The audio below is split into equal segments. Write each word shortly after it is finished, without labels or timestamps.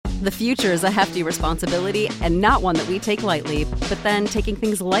The future is a hefty responsibility and not one that we take lightly. But then taking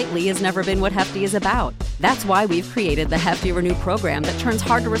things lightly has never been what Hefty is about. That's why we've created the Hefty Renew program that turns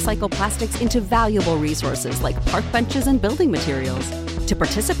hard-to-recycle plastics into valuable resources like park benches and building materials. To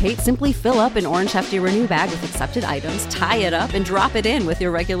participate, simply fill up an orange Hefty Renew bag with accepted items, tie it up, and drop it in with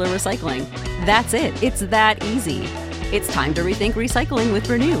your regular recycling. That's it. It's that easy. It's time to rethink recycling with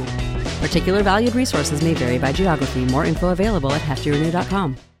Renew. Particular valued resources may vary by geography. More info available at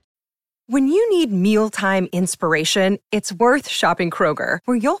heftyrenew.com. When you need mealtime inspiration, it's worth shopping Kroger,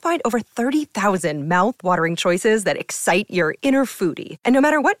 where you'll find over 30,000 mouth-watering choices that excite your inner foodie. And no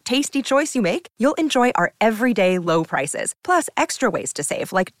matter what tasty choice you make, you'll enjoy our everyday low prices, plus extra ways to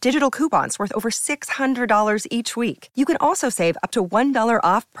save, like digital coupons worth over $600 each week. You can also save up to $1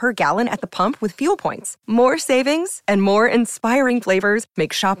 off per gallon at the pump with fuel points. More savings and more inspiring flavors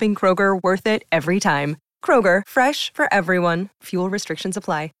make shopping Kroger worth it every time. Kroger, fresh for everyone. Fuel restrictions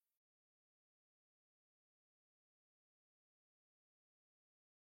apply.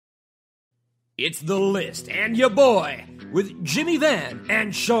 It's The List and your boy with Jimmy Van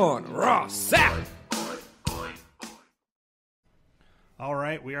and Sean Ross Sapp. All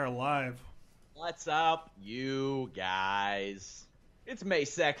right, we are live. What's up, you guys? It's May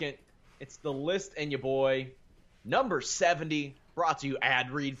 2nd. It's The List and your boy, number 70, brought to you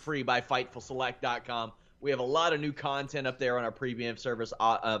ad-read free by FightfulSelect.com. We have a lot of new content up there on our premium service,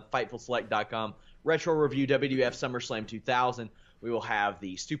 FightfulSelect.com. Retro Review WWF SummerSlam 2000. We will have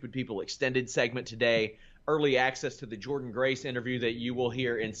the Stupid People Extended segment today, early access to the Jordan Grace interview that you will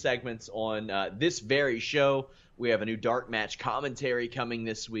hear in segments on this very show. We have a new dark match commentary coming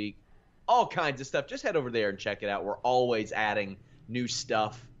this week. All kinds of stuff. Just head over there and check it out. We're always adding new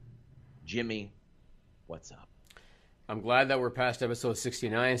stuff. Jimmy, what's up? I'm glad that we're past episode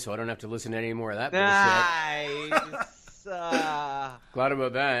 69, so I don't have to listen to any more of that bullshit. Nice. Glad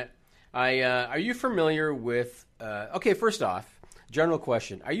about that. Are you familiar with... okay, first off, general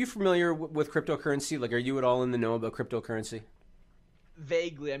question. Are you familiar with cryptocurrency? Like, are you at all in the know about cryptocurrency?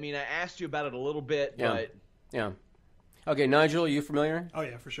 Vaguely. I mean, I asked you about it a little bit, but... Yeah. Okay, Nigel, are you familiar? Oh,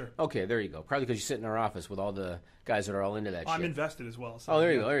 yeah, for sure. Okay, there you go. Probably because you sit in our office with all the guys that are all into that shit. I'm invested as well. So, oh,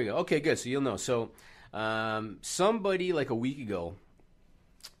 there you go. Okay, good. So you'll know. So somebody like a week ago,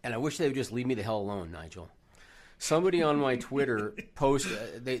 and I wish they would just leave me the hell alone, Nigel. Somebody on my Twitter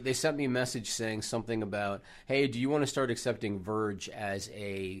they sent me a message saying something about, hey, do you want to start accepting Verge as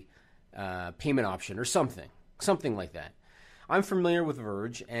a payment option or something like that. I'm familiar with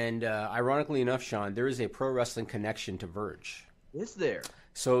Verge, and ironically enough, Sean, there is a pro wrestling connection to Verge. Is there?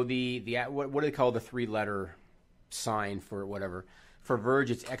 So the what do they call the three-letter sign for whatever? For Verge,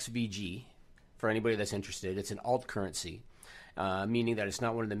 it's XVG. For anybody that's interested, it's an alt currency. Meaning that it's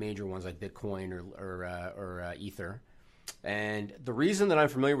not one of the major ones like Bitcoin or Ether. And the reason that I'm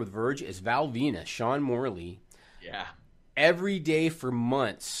familiar with Verge is Val Venus, Sean Morley, every day for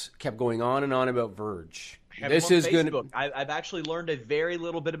months kept going on and on about Verge. This is good. I've actually learned a very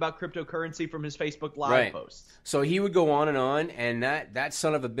little bit about cryptocurrency from his Facebook Live posts. So he would go on, and that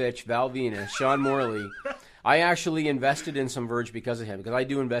son of a bitch, Val Venus, Sean Morley, I actually invested in some Verge because of him, because I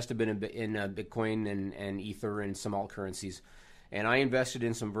do invest a bit in Bitcoin and Ether and some alt currencies. And I invested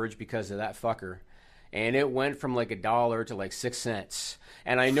in some Verge because of that fucker. And it went from like $1 to like 6 cents.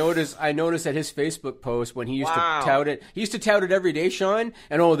 And I noticed at his Facebook post when he used to tout it every day, Sean,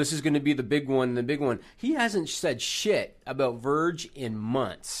 and this is going to be the big one. He hasn't said shit about Verge in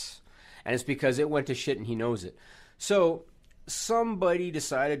months. And it's because it went to shit and he knows it. So somebody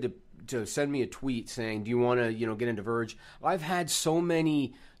decided to send me a tweet saying, do you want to, get into Verge? I've had so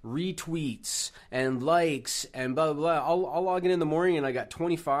many retweets and likes and blah, blah, blah. I'll log in the morning and I got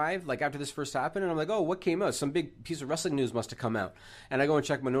 25, like after this first happened. And I'm like, oh, what came out? Some big piece of wrestling news must have come out. And I go and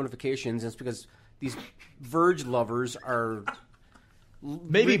check my notifications. And it's because these Verge lovers are...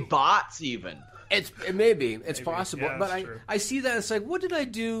 Maybe bots even. Maybe. It's possible. Yeah, but I see that. It's like, what did I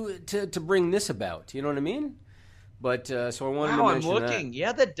do to bring this about? You know what I mean? But so I wanted to mention that. I'm looking.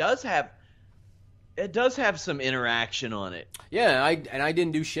 Yeah, that does have... It does have some interaction on it. Yeah, I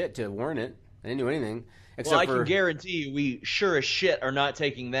didn't do shit to warn it. I didn't do anything. Well, I can guarantee you we sure as shit are not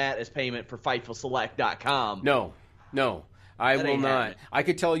taking that as payment for FightfulSelect.com. No. I will not. I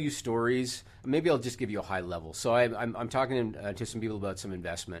could tell you stories. Maybe I'll just give you a high level. So I'm talking to some people about some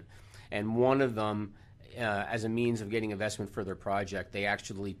investment. And one of them, as a means of getting investment for their project, they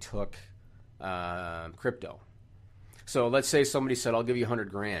actually took crypto. So let's say somebody said, I'll give you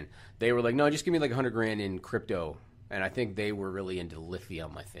 $100,000. They were like, no, just give me like $100,000 in crypto. And I think they were really into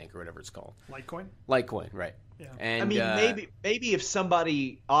lithium, or whatever it's called. Litecoin, right. Yeah. And, I mean, maybe if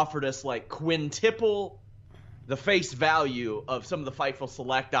somebody offered us like quintuple the face value of some of the Fightful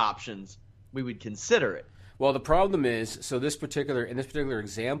Select options, we would consider it. Well, the problem is, so in this particular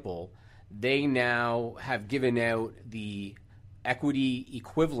example, they now have given out the equity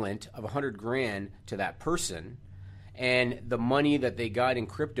equivalent of $100,000 to that person, and the money that they got in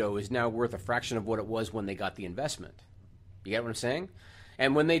crypto is now worth a fraction of what it was when they got the investment. You get what I'm saying?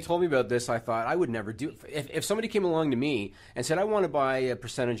 And when they told me about this, I thought I would never do it. If somebody came along to me and said, I want to buy a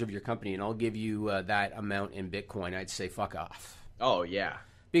percentage of your company and I'll give you that amount in Bitcoin, I'd say, fuck off. Oh, yeah.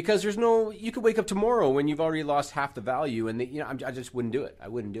 Because you could wake up tomorrow when you've already lost half the value, and I just wouldn't do it. I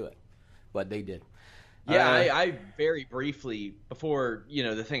wouldn't do it. But they did. Yeah, I very briefly, before,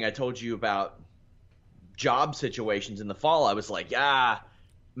 the thing I told you about job situations in the fall, I was like,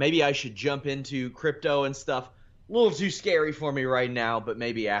 maybe I should jump into crypto and stuff. A little too scary for me right now, but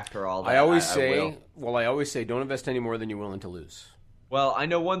maybe after all that, I always say, don't invest any more than you're willing to lose. Well, I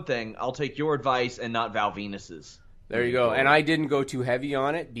know one thing. I'll take your advice and not Val Venus's. There you go. And I didn't go too heavy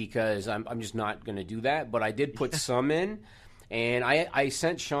on it because I'm just not going to do that. But I did put some in, and I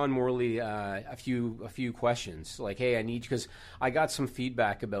sent Sean Morley a few questions like, hey, I need, because I got some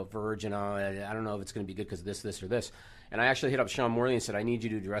feedback about Verge, and I don't know if it's going to be good because of this, or this. And I actually hit up Sean Morley and said, I need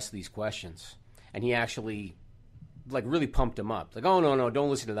you to address these questions. And he actually really pumped him up. Like, oh, no, don't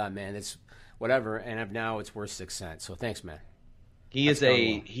listen to that, man. It's whatever. And now it's worth 6 cents. So thanks, man. He is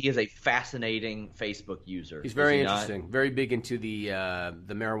a fascinating Facebook user. He's very interesting. Very big into the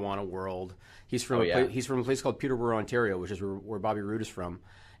marijuana world. He's from a place called Peterborough, Ontario, which is where Bobby Roode is from.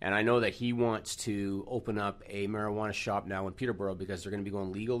 And I know that he wants to open up a marijuana shop now in Peterborough because they're going to be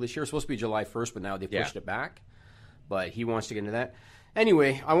going legal this year. It's supposed to be July 1st, but now they pushed it back. But he wants to get into that.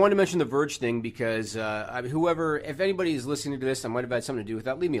 Anyway, I wanted to mention the Verge thing because if anybody is listening to this, I might have had something to do with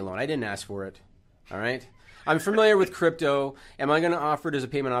that. Leave me alone. I didn't ask for it. All right? I'm familiar with crypto. Am I going to offer it as a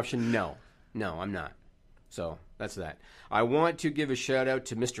payment option? No, I'm not. So that's that. I want to give a shout out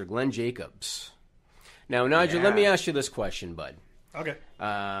to Mr. Glenn Jacobs. Now, Nigel, let me ask you this question, bud. Okay.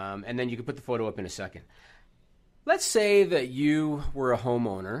 And then you can put the photo up in a second. Let's say that you were a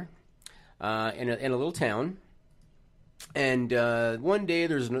homeowner in a little town. And one day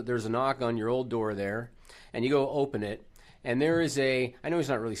there's a knock on your old door there, and you go open it, and there is I know he's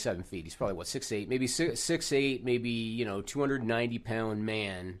not really 7 feet. He's probably, 6'8", maybe 6'8", maybe 290-pound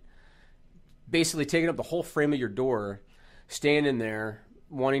man, basically taking up the whole frame of your door, standing there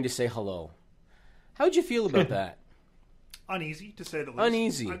wanting to say hello. How would you feel about that? Uneasy, to say the least.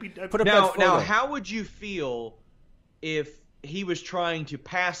 Uneasy. Put up now, that photo. now, how would you feel if he was trying to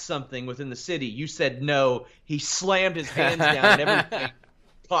pass something within the city? You said no. He slammed his hands down and everything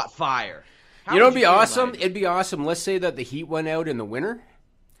caught fire. It'd be awesome. It'd be awesome. Let's say that the heat went out in the winter,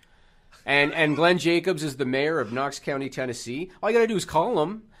 and Glenn Jacobs is the mayor of Knox County, Tennessee. All you got to do is call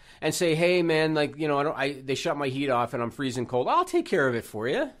him and say, "Hey, man, they shut my heat off and I'm freezing cold. I'll take care of it for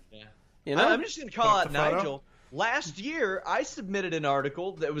you." Yeah. I'm just going to call out Nigel. Last year, I submitted an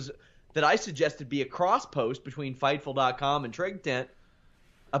article that I suggested be a cross post between Fightful.com and Trig Tent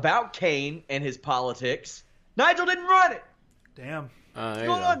about Kane and his politics. Nigel didn't run it. Damn. What's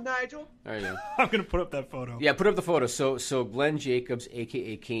going on, Nigel? There you go. I'm going to put up that photo. Yeah, put up the photo. So Glenn Jacobs,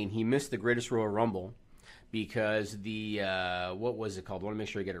 a.k.a. Kane, he missed the Greatest Royal Rumble because what was it called? I want to make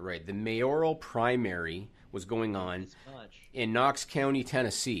sure I get it right. The mayoral primary was going on in Knox County,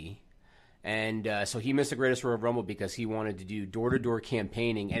 Tennessee. And so he missed the Greatest Royal Rumble because he wanted to do door-to-door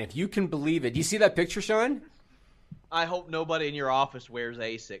campaigning. And if you can believe it, do you see that picture, Sean? I hope nobody in your office wears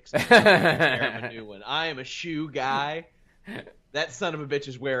Asics. I'm a new one. I am a shoe guy. That son of a bitch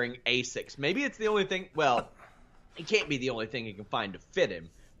is wearing Asics. Maybe it's the only thing. Well, it can't be the only thing he can find to fit him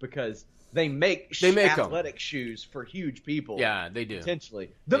because they make athletic shoes for huge people. Yeah, they do.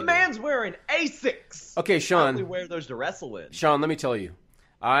 Potentially. The man's wearing Asics. Okay, Sean. I only wear those to wrestle in. Sean, let me tell you.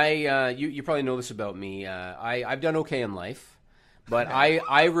 You probably know this about me. I've done okay in life, but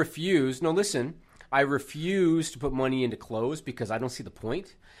I refuse. No, listen. I refuse to put money into clothes because I don't see the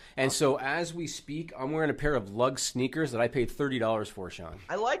point. And so as we speak, I'm wearing a pair of Lugz sneakers that I paid $30 for, Sean.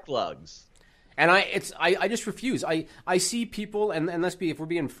 I like Lugz. And I just refuse. I see people, and if we're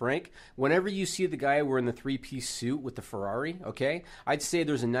being frank, whenever you see the guy wearing the 3-piece suit with the Ferrari, okay, I'd say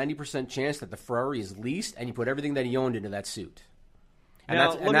there's a 90% chance that the Ferrari is leased and you put everything that he owned into that suit. And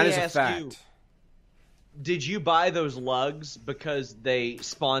that is a fact. Did you buy those Lugz because they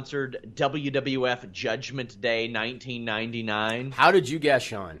sponsored WWF Judgment Day 1999? How did you guess,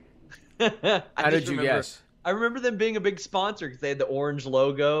 Sean? How did you guess? I remember them being a big sponsor because they had the orange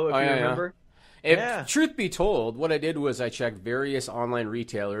logo, if you remember. Truth be told, what I did was I checked various online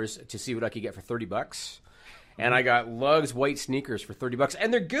retailers to see what I could get for $30. And I got Lugz white sneakers for $30.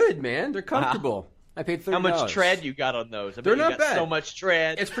 And they're good, man. They're comfortable. I paid $30. How much tread you got on those? I They're bet you not got bad. So much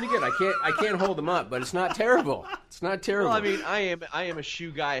tread. It's pretty good. I can't hold them up, but it's not terrible. It's not terrible. Well, I mean, I am a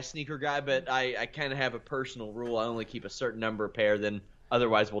shoe guy, a sneaker guy, but I kind of have a personal rule. I only keep a certain number of pair. Then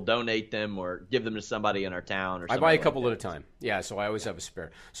otherwise, we'll donate them or give them to somebody in our town. Or I buy a couple at a time. Yeah, so I always have a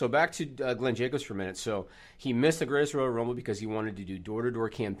spare. So back to Glenn Jacobs for a minute. So he missed the Greatest Royal Rumble because he wanted to do door-to-door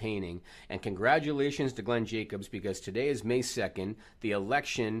campaigning. And congratulations to Glenn Jacobs because today is May 2nd. The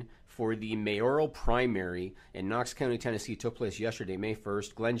election for the mayoral primary in Knox County, Tennessee took place yesterday, May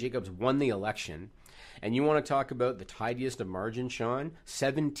 1st. Glenn Jacobs won the election. And you want to talk about the tidiest of margins, Sean?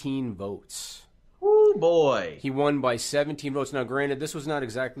 17 votes. Oh, boy. He won by 17 votes. Now, granted, this was not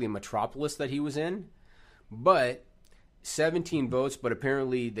exactly a metropolis that he was in, but 17 votes, but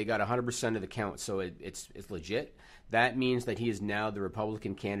apparently they got 100% of the count, so it's legit. That means that he is now the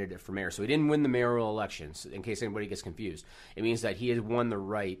Republican candidate for mayor. So he didn't win the mayoral elections, in case anybody gets confused. It means that he has won the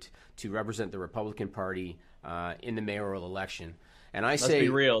right to represent the Republican Party in the mayoral election. And Let's be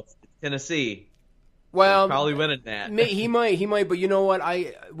real. It's Tennessee. Well, probably winning that. He might, but you know what?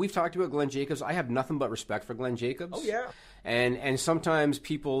 We've talked about Glenn Jacobs. I have nothing but respect for Glenn Jacobs. Oh yeah. And sometimes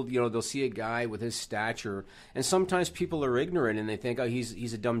people, they'll see a guy with his stature, and sometimes people are ignorant and they think, oh,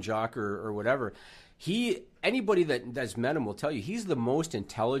 he's a dumb jock or whatever. Anybody that's met him will tell you he's the most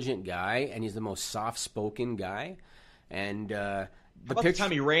intelligent guy and he's the most soft-spoken guy. And the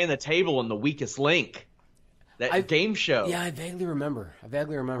time he ran the table in The Weakest Link, that game show. Yeah, I vaguely remember.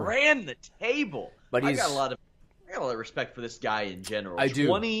 Ran the table. But I got a lot of respect for this guy in general. I do.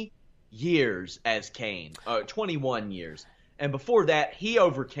 20 years as Kane. 21 years. And before that, he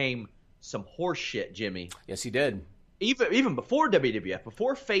overcame some horse shit, Jimmy. Yes, he did. Even before WWF,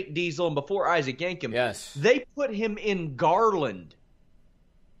 before Fake Diesel and before Isaac Yankem, yes, they put him in Garland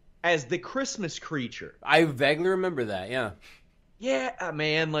as the Christmas creature. I vaguely remember that, yeah. Yeah,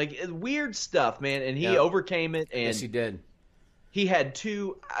 man, like weird stuff, man. And he overcame it. And yes, he did. He had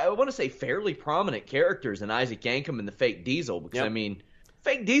two, I want to say, fairly prominent characters in Isaac Yankem and the Fake Diesel. Because, I mean,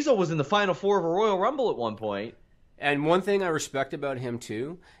 Fake Diesel was in the Final Four of a Royal Rumble at one point. And one thing I respect about him,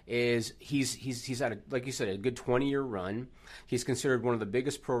 too, is he's had, like you said, a good 20-year run. He's considered one of the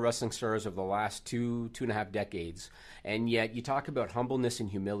biggest pro wrestling stars of the last two and a half decades. And yet, you talk about humbleness and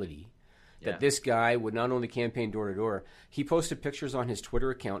humility. That this guy would not only campaign door-to-door, he posted pictures on his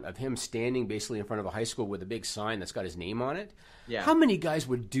Twitter account of him standing basically in front of a high school with a big sign that's got his name on it. Yeah. How many guys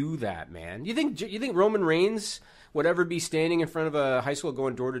would do that, man? You think Roman Reigns would ever be standing in front of a high school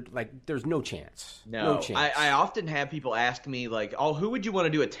going door-to-door? Like, there's no chance. No chance. I often have people ask me, like, oh, who would you want to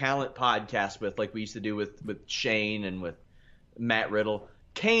do a talent podcast with, like we used to do with Shane and with Matt Riddle?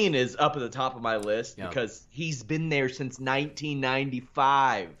 Kane is up at the top of my list because he's been there since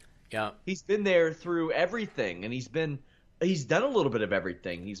 1995. Yeah, he's been there through everything, and he's done a little bit of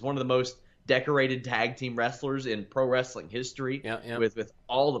everything. He's one of the most decorated tag team wrestlers in pro wrestling history. With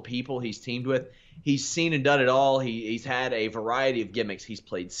all the people he's teamed with, he's seen and done it all. He's had a variety of gimmicks. He's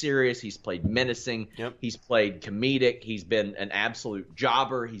played serious. He's played menacing. He's played comedic. He's been an absolute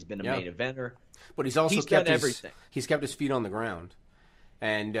jobber. He's been a main eventer. But he's also done everything. He's kept his feet on the ground.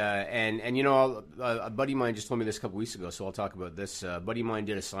 And you know, a buddy of mine just told me this a couple weeks ago, so I'll talk about this. A buddy of mine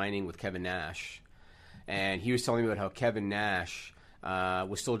did a signing with Kevin Nash, and he was telling me about how Kevin Nash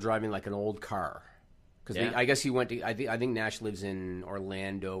was still driving like an old car. Because I guess he went to, I think Nash lives in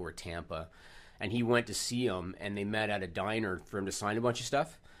Orlando or Tampa, and he went to see him, and they met at a diner for him to sign a bunch of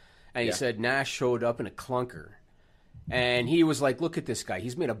stuff. And he said Nash showed up in a clunker. And he was like, look at this guy.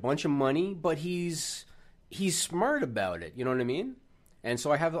 He's made a bunch of money, but he's smart about it. You know what I mean? And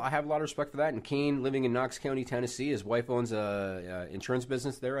so I have a lot of respect for that. And Kane, living in Knox County, Tennessee, his wife owns a insurance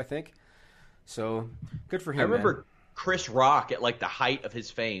business there, I think. So good for him. I remember man. Chris Rock at like the height of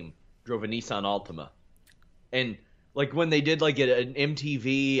his fame drove a Nissan Altima, and like when they did like an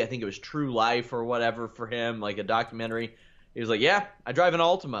MTV, I think it was True Life or whatever for him, like a documentary. He was like, "Yeah, I drive an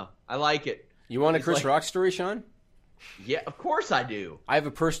Altima. I like it." You want a Chris Rock story, Sean? Yeah, of course I do. I have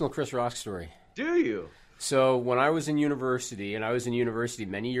a personal Chris Rock story. Do you? So when I was in university, and I was in university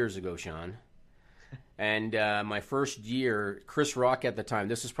many years ago, Sean, and my first year, Chris Rock at the time,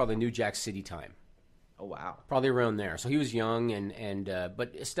 this was probably New Jack City time. Oh, wow. Probably around there. So he was young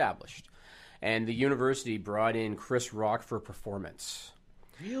but established. And the university brought in Chris Rock for a performance.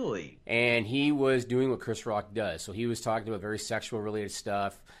 Really? And he was doing what Chris Rock does. So he was talking about very sexual-related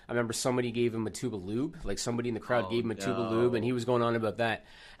stuff. I remember somebody gave him a tube of lube. Like somebody in the crowd gave him a tube of lube, and he was going on about that.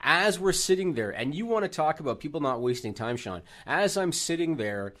 As we're sitting there, and you want to talk about people not wasting time, Sean. As I'm sitting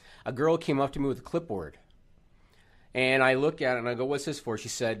there, a girl came up to me with a clipboard. And I look at it, and I go, what's this for? She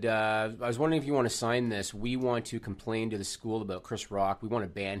said, I was wondering if you want to sign this. We want to complain to the school about Chris Rock. We want to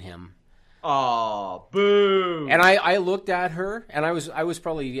ban him. Oh, boo! And I looked at her, and I was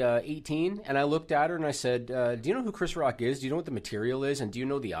probably 18, and I looked at her and I said, "Do you know who Chris Rock is? Do you know what the material is? And do you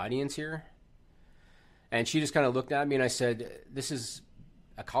know the audience here?" And she just kind of looked at me, and I said, "This is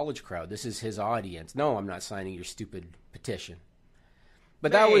a college crowd. This is his audience. No, I'm not signing your stupid petition."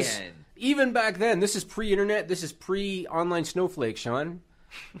 But that was even back then. This is pre-internet. This is pre-online snowflake, Sean.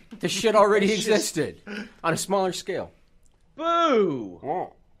 This shit already existed on a smaller scale. Boo!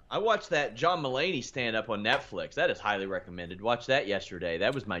 Oh. I watched that John Mulaney stand-up on Netflix. That is highly recommended. Watched that yesterday.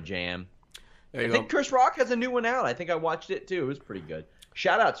 That was my jam. There you I go. think Chris Rock has a new one out. I think I watched it too. It was pretty good.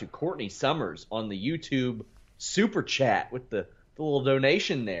 Shout out to Courtney Summers on the YouTube Super Chat with the little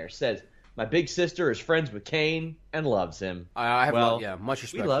donation there. Says, my big sister is friends with Kane and loves him. I have much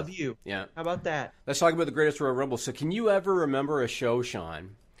respect. We love you. Yeah. How about that? Let's talk about the Greatest Royal Rumble. So can you ever remember a show,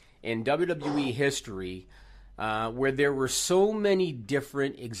 Sean, in WWE history where there were so many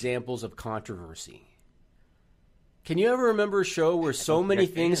different examples of controversy? Can you ever remember a show where so many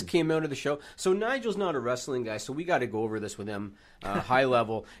things came out of the show? So Nigel's not a wrestling guy, so we got to go over this with him high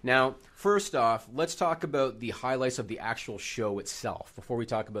level. Now, first off, let's talk about the highlights of the actual show itself before we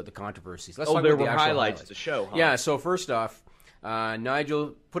talk about the controversies. Let's talk there about were the actual highlights of the show, huh? Yeah, so first off,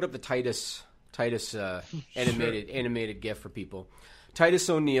 Nigel, put up the Titus animated GIF for people. Titus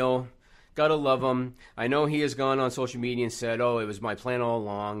O'Neil. Gotta love him. I know he has gone on social media and said, "Oh, it was my plan all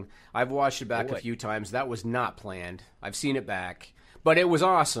along." I've watched it back a few times. That was not planned. I've seen it back. But it was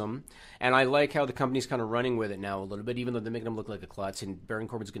awesome. And I like how the company's kind of running with it now a little bit, even though they're making him look like a klutz and Baron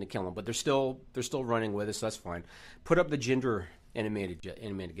Corbin's going to kill him. But they're still running with it, so that's fine. Put up the Jinder animated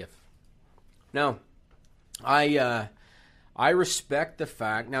GIF. Now, I respect the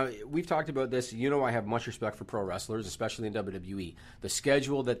fact. Now, we've talked about this. You know I have much respect for pro wrestlers, especially in WWE. The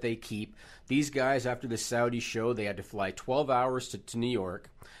schedule that they keep. These guys, after the Saudi show, they had to fly 12 hours to New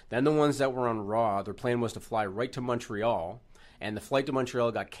York. Then the ones that were on Raw, their plan was to fly right to Montreal. And the flight to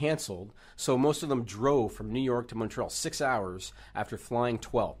Montreal got canceled. So most of them drove from New York to Montreal 6 hours after flying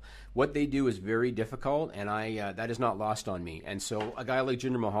 12. What they do is very difficult, and that is not lost on me. And so a guy like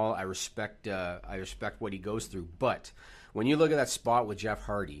Jinder Mahal, I respect what he goes through. But when you look at that spot with Jeff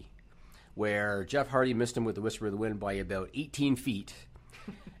Hardy, where Jeff Hardy missed him with the Whisper of the Wind by about 18 feet,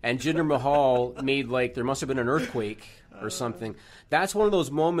 and Jinder Mahal made there must have been an earthquake or something, that's one of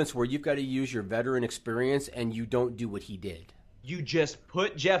those moments where you've got to use your veteran experience and you don't do what he did. You just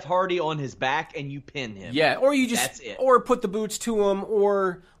put Jeff Hardy on his back and you pin him. Yeah, or you just That's it. Or put the boots to him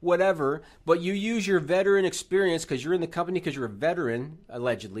or whatever, but you use your veteran experience because you're in the company because you're a veteran,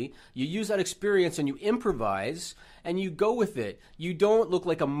 allegedly. You use that experience and you improvise and you go with it. You don't look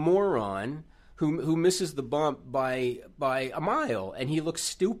like a moron who misses the bump by a mile and he looks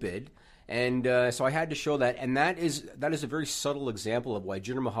stupid. And so I had to show that, and that is a very subtle example of why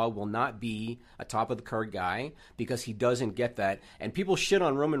Jinder Mahal will not be a top-of-the-card guy, because he doesn't get that. And people shit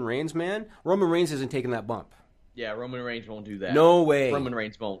on Roman Reigns, man. Roman Reigns isn't taking that bump. Yeah, Roman Reigns won't do that. No way. Roman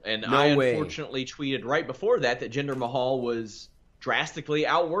Reigns won't. And No I way. unfortunately tweeted right before that Jinder Mahal was drastically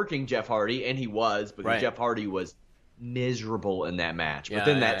outworking Jeff Hardy, and he was, because Right. Jeff Hardy was miserable in that match. But Yeah,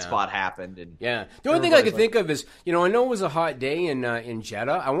 then yeah, that yeah. spot happened. And Yeah. The only thing I could everybody's think of is, I know it was a hot day in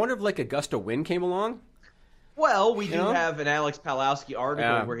Jeddah. I wonder if a gust of wind came along. Well, we do know? have an Alex Palowski article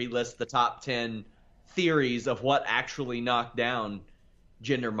Yeah. where he lists the top 10 theories of what actually knocked down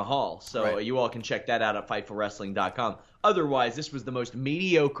Jinder Mahal. So Right. you all can check that out at FightfulWrestling.com. Otherwise, this was the most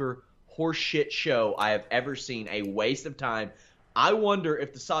mediocre horseshit show I have ever seen. A waste of time. I wonder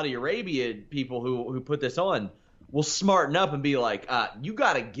if the Saudi Arabia people who put this on will smarten up and be like, you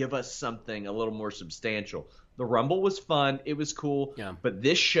got to give us something a little more substantial. The Rumble was fun. It was cool. Yeah. But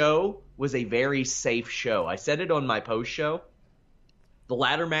this show was a very safe show. I said it on my post show. The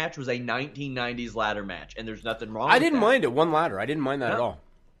ladder match was a 1990s ladder match, and there's nothing wrong with I didn't that. mind it. One ladder. I didn't mind that at No. all.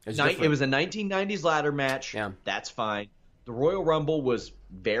 It It was a 1990s ladder match. Yeah. That's fine. The Royal Rumble was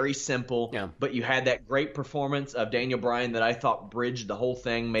very simple, Yeah. but you had that great performance of Daniel Bryan that I thought bridged the whole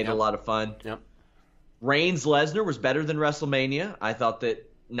thing, made it a lot of fun. Yep. Reigns-Lesnar was better than WrestleMania. I thought that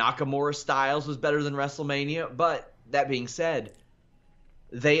Nakamura-Styles was better than WrestleMania, but that being said,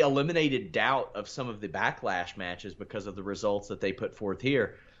 they eliminated doubt of some of the Backlash matches because of the results that they put forth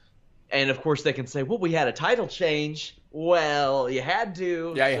here. And, of course, they can say, well, we had a title change. Well, you had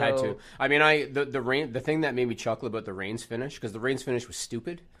to. Yeah, you had so- to. I mean, the thing that made me chuckle about the Reigns finish, because the Reigns finish was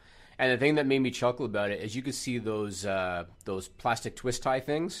stupid, and the thing that made me chuckle about it is you could see those plastic twist tie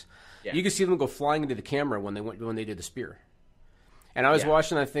things. Yeah. You could see them go flying into the camera when they did the spear. And I was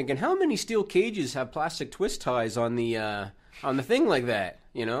watching that thinking, how many steel cages have plastic twist ties on the thing like that?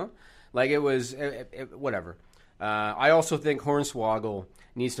 Like it was whatever. I also think Hornswoggle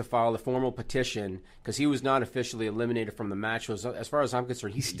needs to file a formal petition because he was not officially eliminated from the match. So as far as I'm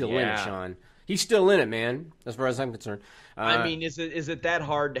concerned, he's still in it, Sean. He's still in it, man, as far as I'm concerned. I mean, is it that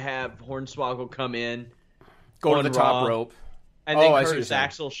hard to have Hornswoggle come in, go to the top rope, and then Curtis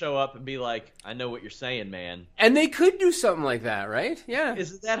Axel show up and be like, I know what you're saying, man. And they could do something like that, right? Yeah.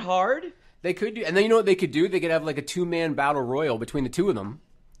 Is it that hard? They could do. And then you know what they could do? They could have like a 2-man battle royal between the two of them.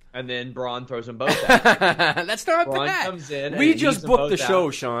 And then Braun throws them both out. That's not Braun bad. comes in. We just booked the show,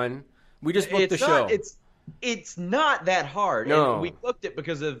 Sean. We just booked the show. It's not that hard. No. And we booked it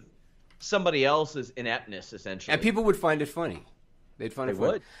because of somebody else's ineptness, essentially. And people would find it funny. They'd find it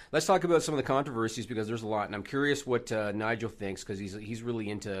funny. Would. Let's talk about some of the controversies because there's a lot, and I'm curious what Nigel thinks because he's really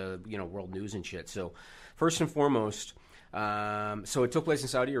into world news and shit. So first and foremost, so it took place in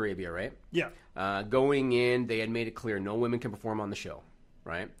Saudi Arabia, right? Yeah. Going in, they had made it clear no women can perform on the show.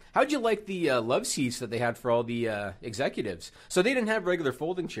 Right? How'd you like the love seats that they had for all the executives? So they didn't have regular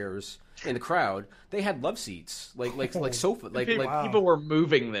folding chairs in the crowd. They had love seats, like sofa, like people were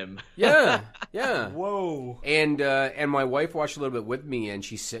moving them. Yeah. Whoa. And my wife watched a little bit with me, and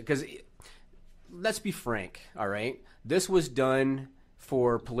she said, because let's be frank, all right, this was done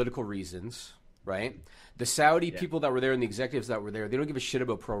for political reasons, right? The Saudi people that were there and the executives that were there, they don't give a shit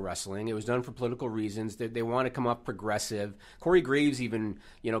about pro wrestling. It was done for political reasons. They want to come off progressive. Corey Graves even,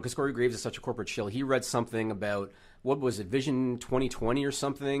 because Corey Graves is such a corporate shill, he read something about, what was it, Vision 2020 or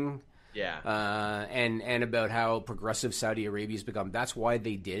something? Yeah. And about how progressive Saudi Arabia has become. That's why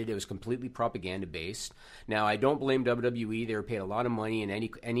they did it. It was completely propaganda-based. Now, I don't blame WWE. They were paid a lot of money, and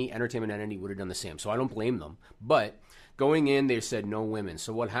any entertainment entity would have done the same. So I don't blame them. But going in, they said no women.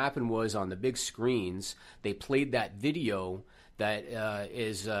 So what happened was on the big screens, they played that video that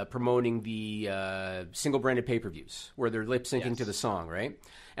is promoting the single-branded pay-per-views where they're lip-syncing to the song, right?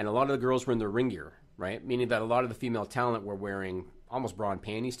 And a lot of the girls were in their ring gear, right? Meaning that a lot of the female talent were wearing almost bra and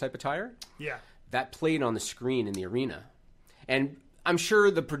panties type attire. Yeah. That played on the screen in the arena. And I'm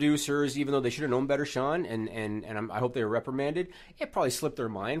sure the producers, even though they should have known better, Sean, and I hope they were reprimanded, it probably slipped their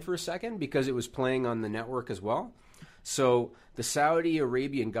mind for a second because it was playing on the network as well. So the Saudi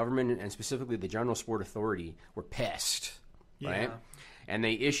Arabian government and specifically the General Sport Authority were pissed, right? And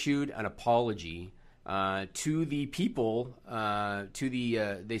they issued an apology to the people,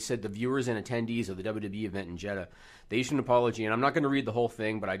 they said the viewers and attendees of the WWE event in Jeddah. They issued an apology, and I'm not going to read the whole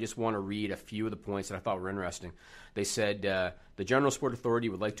thing, but I just want to read a few of the points that I thought were interesting. They said, the General Sport Authority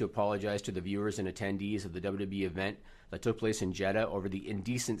would like to apologize to the viewers and attendees of the WWE event that took place in Jeddah over the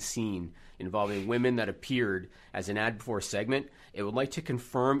indecent scene involving women that appeared as an ad before segment. It would like to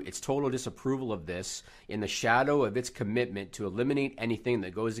confirm its total disapproval of this in the shadow of its commitment to eliminate anything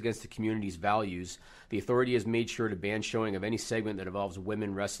that goes against the community's values. The authority has made sure to ban showing of any segment that involves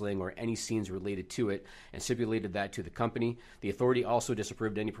women wrestling or any scenes related to it and stipulated that to the company. The authority also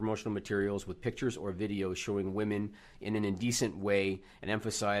disapproved any promotional materials with pictures or videos showing women in an indecent way and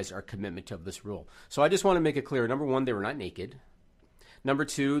emphasized our commitment to this rule. So I just want to make it clear, number one, they were not naked. Number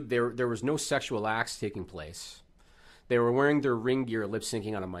two, there was no sexual acts taking place. They were wearing their ring gear,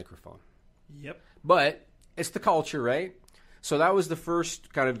 lip-syncing on a microphone. Yep. But it's the culture, right? So that was the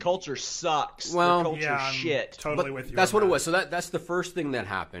first kind of... Culture sucks. Well, the culture I'm shit. Totally with you. That's what that. it was. So that's the first thing that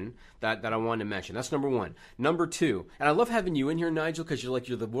happened that I wanted to mention. That's number one. Number two, and I love having you in here, Nigel, because you're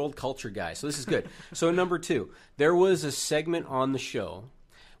the world culture guy. So this is good. So number two, there was a segment on the show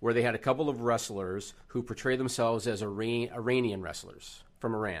where they had a couple of wrestlers who portray themselves as Iranian wrestlers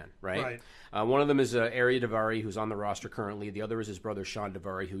from Iran, right? One of them is Arya Daivari, who's on the roster currently. The other is his brother, Sean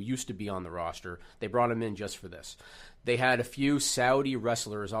Daivari, who used to be on the roster. They brought him in just for this. They had a few Saudi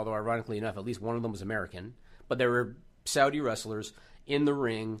wrestlers, although ironically enough, at least one of them was American. But there were Saudi wrestlers in the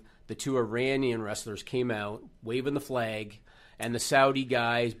ring. The two Iranian wrestlers came out, waving the flag, and the Saudi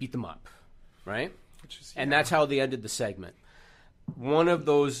guys beat them up, right? And that's how they ended the segment. One of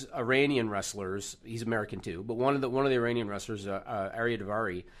those Iranian wrestlers, he's American too, but one of the Iranian wrestlers, Arya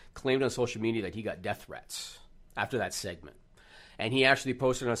Daivari, claimed on social media that he got death threats after that segment, and he actually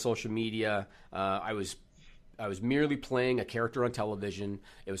posted on social media, "I was merely playing a character on television.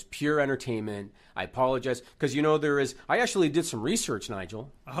 It was pure entertainment. I apologize." Because, I actually did some research,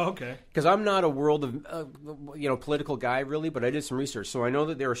 Nigel. Oh, okay. Because I'm not a world of, political guy, really, but I did some research. So I know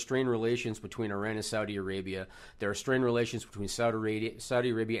that there are strained relations between Iran and Saudi Arabia. There are strained relations between Saudi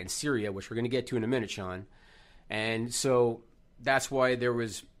Arabia and Syria, which we're going to get to in a minute, Sean. And so that's why there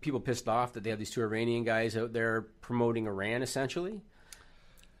was people pissed off that they have these two Iranian guys out there promoting Iran, essentially.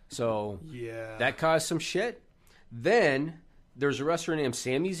 So that caused some shit. Then there's a wrestler named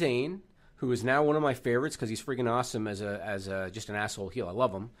Sami Zayn, who is now one of my favorites because he's freaking awesome as just an asshole heel. I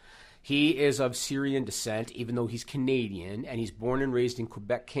love him. He is of Syrian descent, even though he's Canadian, and he's born and raised in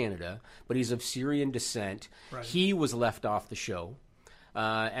Quebec, Canada, but he's of Syrian descent. Right. He was left off the show.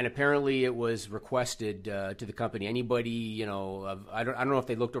 And apparently it was requested to the company. Anybody, I don't know if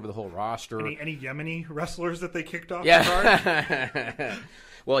they looked over the whole roster. Any Yemeni wrestlers that they kicked off the Yeah. card?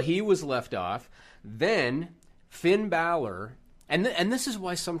 Well, he was left off. Then Finn Balor, and this is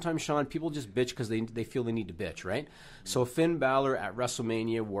why sometimes, Sean, people just bitch because they feel they need to bitch, right? So Finn Balor at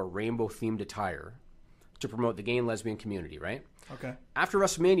WrestleMania wore rainbow-themed attire to promote the gay and lesbian community, right? Okay. After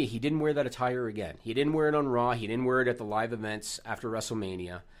WrestleMania, he didn't wear that attire again. He didn't wear it on Raw. He didn't wear it at the live events after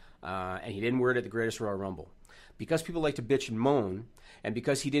WrestleMania. And he didn't wear it at the Greatest Royal Rumble. Because people like to bitch and moan, and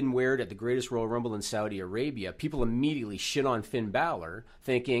because he didn't wear it at the Greatest Royal Rumble in Saudi Arabia, people immediately shit on Finn Balor,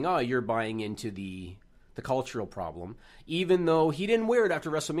 thinking, oh, you're buying into the cultural problem, even though he didn't wear it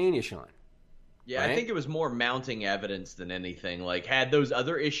after WrestleMania, Sean. Yeah, Right? I think it was more mounting evidence than anything. Like, had those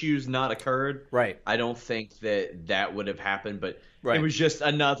other issues not occurred, Right. I don't think that would have happened. But Right. it was just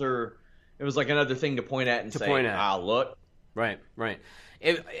another thing to point at and say, look. Right.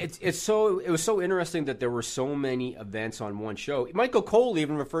 It was so interesting that there were so many events on one show. Michael Cole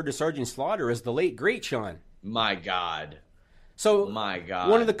even referred to Sergeant Slaughter as the late great Sean. My God.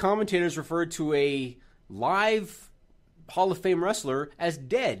 One of the commentators referred to a live Hall of Fame wrestler as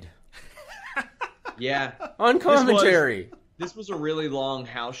dead. Yeah. On commentary. This was a really long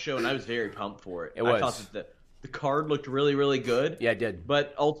house show, and I was very pumped for it. It was. I thought that the card looked really, really good. Yeah, it did.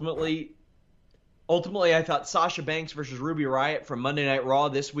 But ultimately, I thought Sasha Banks versus Ruby Riott from Monday Night Raw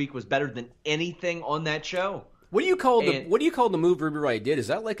this week was better than anything on that show. What do you call the move Ruby Riott did? Is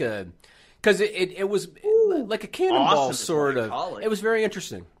that like a... Because it was like a cannonball, awesome is sort what I of. call it. It was very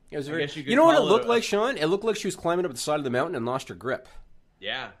interesting. It was very. guess you could You know what it call it looked a- like, Sean? It looked like she was climbing up the side of the mountain and lost her grip.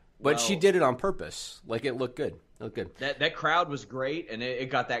 Yeah. But she did it on purpose. Like, it looked good. It looked good. That crowd was great, and it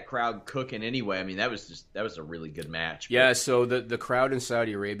got that crowd cooking anyway. I mean, that was a really good match. But Yeah, so the crowd in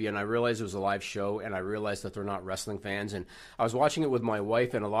Saudi Arabia, and I realized it was a live show, and I realized that they're not wrestling fans. And I was watching it with my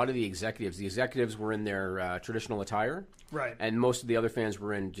wife, and a lot of the executives were in their traditional attire. Right. And most of the other fans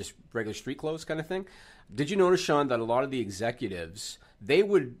were in just regular street clothes kind of thing. Did you notice, Sean, that a lot of the executives, they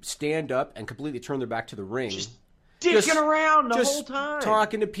would stand up and completely turn their back to the ring. dicking around the whole time.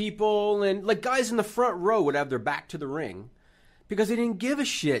 Talking to people, and like guys in the front row would have their back to the ring because they didn't give a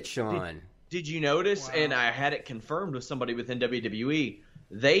shit, Sean. Did you notice, and I had it confirmed with somebody within WWE,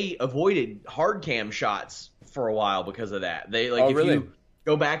 they avoided hard cam shots for a while because of that. They if really? you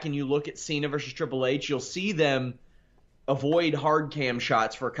go back and you look at Cena versus Triple H, you'll see them avoid hard cam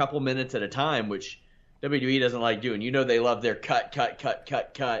shots for a couple minutes at a time, which WWE doesn't like doing. You know they love their cut,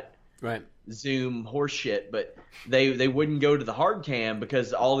 Right. zoom horse shit, but they wouldn't go to the hard cam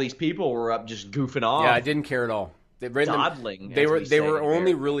because all these people were up just goofing off. Yeah, I didn't care at all. Dawdling, They as were we say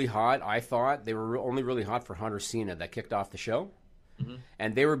only here. really hot. I thought they were only really hot for Hunter Cena that kicked off the show,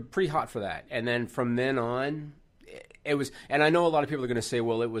 and they were pretty hot for that. And then from then on, it was. And I know a lot of people are going to say,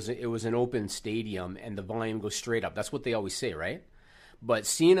 "Well, it was an open stadium and the volume goes straight up." That's what they always say, right? But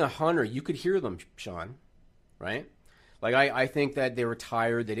Cena, Hunter, you could hear them, Sean, right? Like I think that they were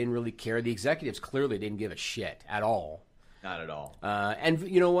tired. They didn't really care. The executives clearly didn't give a shit at all. Not at all. And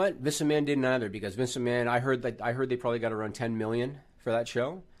you know what? Vince McMahon didn't either because Vince McMahon, I heard they probably got around $10 million for that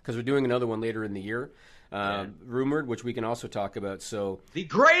show because we're doing another one later in the year, rumored, which we can also talk about. So The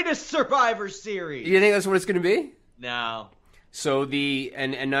greatest Survivor Series. you think that's what it's going to be? No. So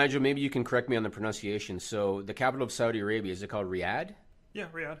and Nigel, maybe you can correct me on the pronunciation. So the capital of Saudi Arabia, is it called Riyadh? Yeah,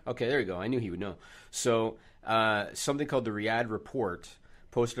 Riyadh. Okay, there you go. I knew he would know. So something called the Riyadh Report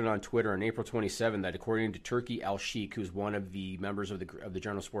posted on Twitter on April 27 that according to Turki Al-Sheikh, who's one of the members of the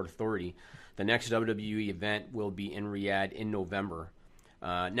General Sport Authority, the next WWE event will be in Riyadh in November.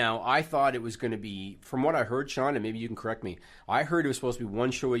 Now, I thought it was going to be, from what I heard, Sean, and maybe you can correct me, I heard it was supposed to be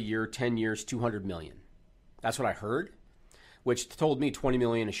one show a year, 10 years, $200 million. That's what I heard, which told me $20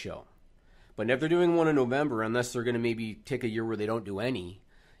 million a show. But if they're doing one in November, unless they're going to maybe take a year where they don't do any,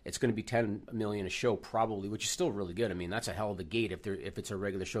 it's going to be $10 million a show probably, which is still really good. I mean, that's a hell of a gate if it's a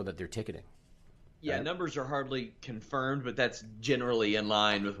regular show that they're ticketing. Yeah, numbers are hardly confirmed, but that's generally in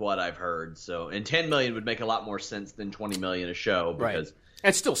line with what I've heard. So, and 10 million would make a lot more sense than 20 million a show because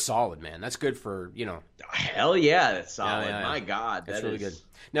It's still solid, man. That's good for, hell yeah, that's solid. Yeah. My God, That's that really is good.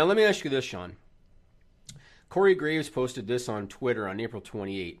 Now, let me ask you this, Sean. Corey Graves posted this on Twitter on April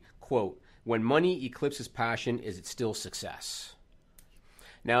 28. Quote, "When money eclipses passion, is it still success?"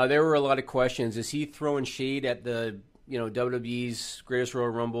 Now, there were a lot of questions. Is he throwing shade at the, WWE's Greatest Royal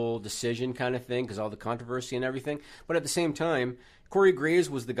Rumble decision kind of thing because all the controversy and everything? But at the same time, Corey Graves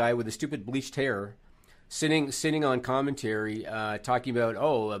was the guy with the stupid bleached hair sitting on commentary, talking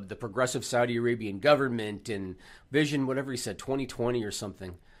about the progressive Saudi Arabian government and vision, whatever he said, 2020 or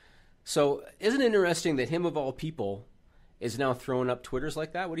something. So isn't it interesting that him of all people is now throwing up Twitters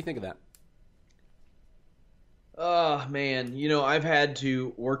like that? What do you think of that? Oh, man. I've had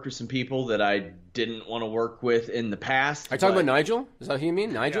to work with some people that I didn't want to work with in the past. Are you talking about Nigel? Is that who you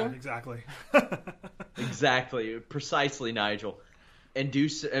mean, Nigel? Yeah, exactly. Exactly. Precisely, Nigel. And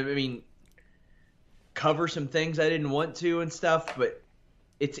cover some things I didn't want to and stuff, but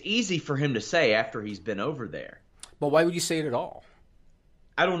it's easy for him to say after he's been over there. But why would you say it at all?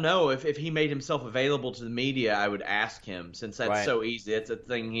 I don't know. If he made himself available to the media, I would ask him, since that's so easy. It's a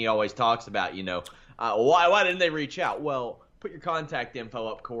thing he always talks about, why didn't they reach out? Well, put your contact info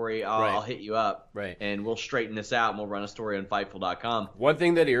up, Corey. I'll hit you up. Right. And we'll straighten this out, and we'll run a story on Fightful.com. One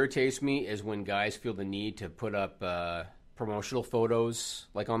thing that irritates me is when guys feel the need to put up promotional photos,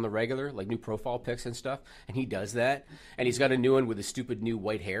 like on the regular, like new profile pics and stuff, and he does that, and he's got a new one with his stupid new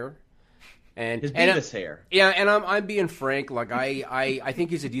white hair. And his Beavis hair. Yeah, and I'm being frank. Like I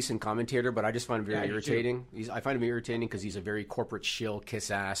think he's a decent commentator, but I just find him very irritating. I find him irritating because he's a very corporate shill,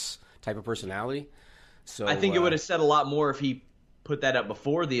 kiss ass type of personality. So I think it would have said a lot more if he put that up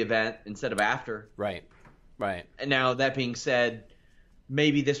before the event instead of after. Right. And now that being said,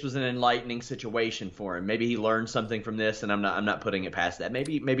 maybe this was an enlightening situation for him. Maybe he learned something from this, and I'm not putting it past that.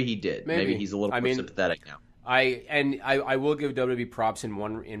 Maybe he did. Maybe he's a little more sympathetic now. I will give WWE props in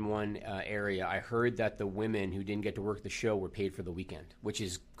one area. I heard that the women who didn't get to work the show were paid for the weekend, which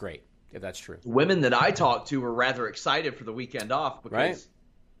is great if that's true. Women that I talked to were rather excited for the weekend off because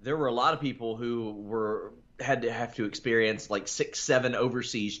there were a lot of people who had to have to experience like 6-7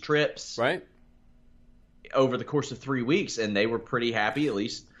 overseas trips over the course of 3 weeks, and they were pretty happy. At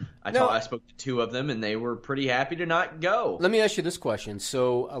least I spoke to 2 of them, and they were pretty happy to not go. Let me ask you this question: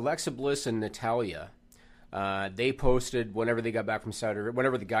 so Alexa Bliss and Natalya. They posted whenever the guys got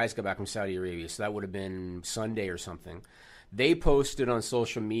back from Saudi Arabia, so that would have been Sunday or something. They posted on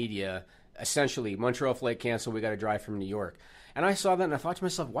social media, essentially, Montreal flight canceled, we got to drive from New York. And I saw that and I thought to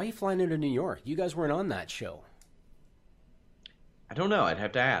myself, why are you flying into New York? You guys weren't on that show. I don't know. I'd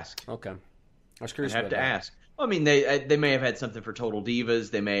have to ask. Okay. I was curious I'd have to ask. Well, I mean, they may have had something for Total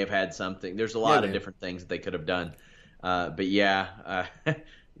Divas. They may have had something. There's a lot of different things that they could have done. But yeah,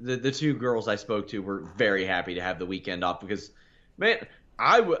 the 2 girls I spoke to were very happy to have the weekend off because, man,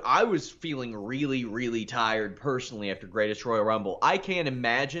 I was feeling really, really tired personally after Greatest Royal Rumble. I can't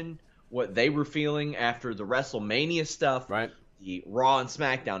imagine what they were feeling after the WrestleMania stuff, the Raw and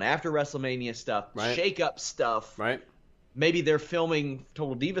SmackDown after WrestleMania stuff, shake-up stuff. Maybe they're filming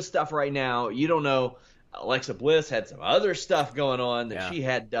Total Diva stuff right now. You don't know. Alexa Bliss had some other stuff going on that she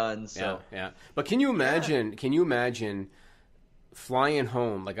had done. So yeah. But can you imagine? Can you imagine flying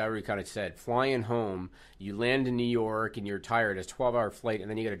home? Like I already kind of said, flying home. You land in New York and you're tired. It's a 12-hour flight, and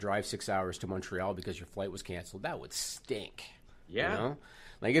then you got to drive 6 hours to Montreal because your flight was canceled. That would stink. Yeah. You know?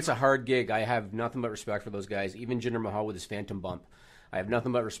 Like, it's a hard gig. I have nothing but respect for those guys. Even Jinder Mahal with his phantom bump. I have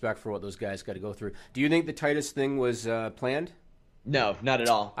nothing but respect for what those guys got to go through. Do you think the Titus thing was planned? No, not at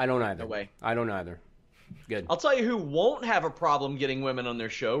all. I don't either. No way. I don't either. Good. I'll tell you who won't have a problem getting women on their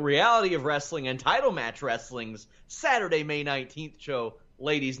show. Reality of Wrestling and Title Match Wrestling's Saturday, May 19th show,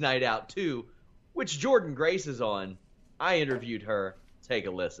 Ladies Night Out 2, which Jordan Grace is on. I interviewed her. Take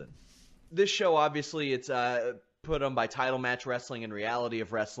a listen. This show, obviously, it's put on by Title Match Wrestling and Reality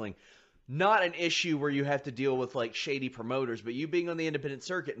of Wrestling. Not an issue where you have to deal with like shady promoters, but you being on the independent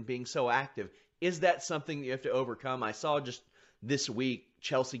circuit and being so active, is that something that you have to overcome? I saw just this week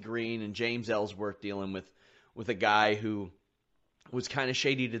Chelsea Green and James Ellsworth dealing with a guy who was kind of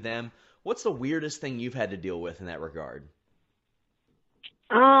shady to them. What's the weirdest thing you've had to deal with in that regard?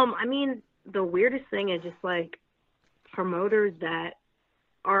 I mean, the weirdest thing is just like promoters that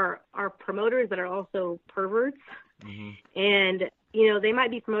are promoters that are also perverts. Mm-hmm. And, you know, they might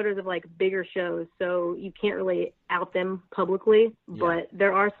be promoters of like bigger shows, so you can't really out them publicly, but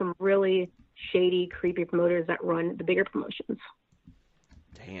there are some really shady, creepy promoters that run the bigger promotions.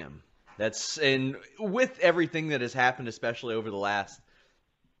 Damn. And with everything that has happened, especially over the last,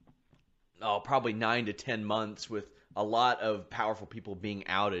 probably 9 to 10 months, with a lot of powerful people being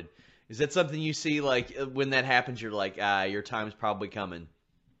outed, is that something you see, like, when that happens, you're like, your time's probably coming?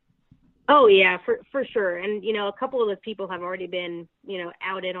 Oh, yeah, for sure. And, you know, a couple of those people have already been, you know,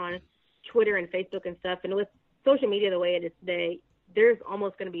 outed on Twitter and Facebook and stuff. And with social media the way it is today, there's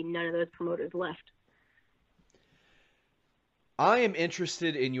almost going to be none of those promoters left. I am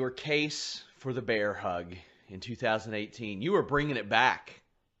interested in your case for the bear hug in 2018. You are bringing it back.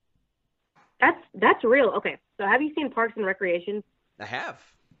 That's real. Okay, so have you seen Parks and Recreation? I have.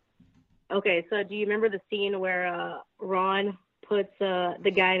 Okay, so do you remember the scene where Ron puts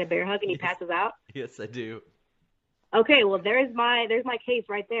the guy in a bear hug and he passes out? Yes, I do. Okay, well there's my case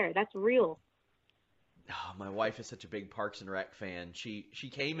right there. That's real. Oh, my wife is such a big Parks and Rec fan. She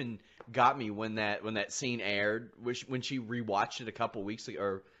came and got me when that scene aired. When she rewatched it a couple weeks ago,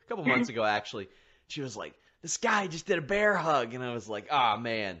 or a couple months ago actually, she was like, "This guy just did a bear hug," and I was like, "Ah,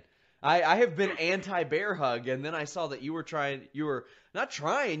 man." I have been anti-bear hug, and then I saw that you were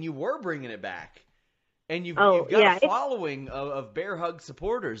bringing it back. And you've got a following of bear hug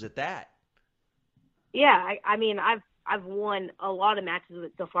supporters at that. Yeah, I mean, I've won a lot of matches with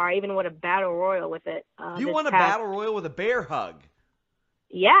it so far. I even won a battle royal with it. You won a battle royal with a bear hug?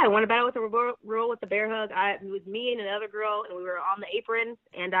 Yeah, I won a battle with a royal with the bear hug. It was me and another girl, and we were on the apron,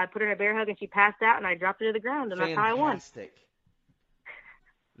 and I put her in a bear hug, and she passed out, and I dropped her to the ground, and that's how I won. Fantastic.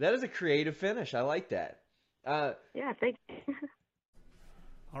 That is a creative finish. I like that. Yeah, thank you.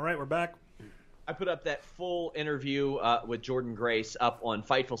 All right, we're back. I put up that full interview with Jordynne Grace up on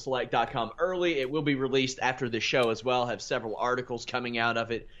FightfulSelect.com early. It will be released after the show as well. Have several articles coming out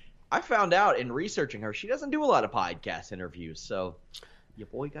of it. I found out in researching her, she doesn't do a lot of podcast interviews, so your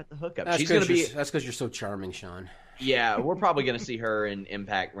boy got the hookup. That's because you're so charming, Sean. Yeah, we're probably going to see her in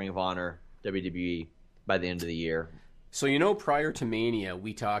Impact, Ring of Honor, WWE by the end of the year. So, prior to Mania,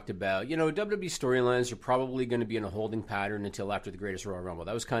 we talked about, WWE storylines are probably going to be in a holding pattern until after the Greatest Royal Rumble.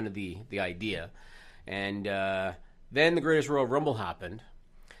 That was kind of the idea. And then the Greatest Royal Rumble happened.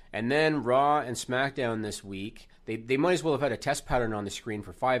 And then Raw and SmackDown this week, they might as well have had a test pattern on the screen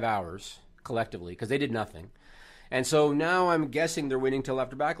for 5 hours collectively because they did nothing. And so now I'm guessing they're waiting till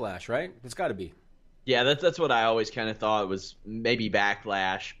after Backlash, right? It's got to be. Yeah, that's what I always kind of thought was maybe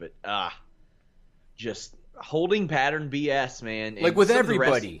Backlash, but just holding pattern BS, man. Like with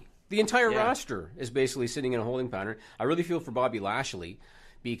everybody. The entire roster is basically sitting in a holding pattern. I really feel for Bobby Lashley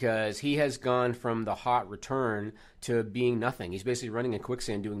because he has gone from the hot return to being nothing. He's basically running in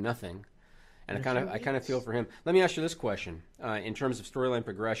quicksand doing nothing. And I kind of feel for him. Let me ask you this question in terms of storyline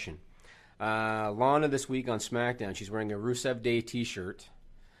progression. Lana this week on SmackDown, she's wearing a Rusev Day t-shirt.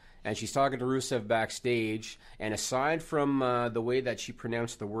 And she's talking to Rusev backstage. And aside from the way that she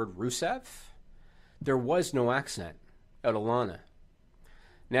pronounced the word Rusev, there was no accent out of Lana.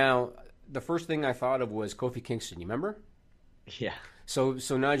 Now, the first thing I thought of was Kofi Kingston. You remember? Yeah. So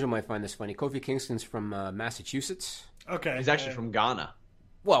Nigel might find this funny. Kofi Kingston's from Massachusetts. Okay. He's actually from Ghana.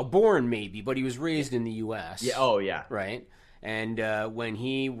 Well, born maybe, but he was raised in the U.S. Yeah. Oh, yeah. Right? And when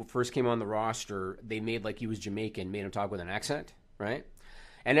he first came on the roster, they made like he was Jamaican, made him talk with an accent, right?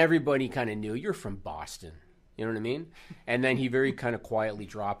 And everybody kind of knew, you're from Boston. You know what I mean? And then he very kind of quietly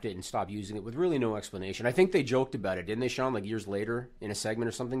dropped it and stopped using it with really no explanation. I think they joked about it, didn't they, Sean, like years later in a segment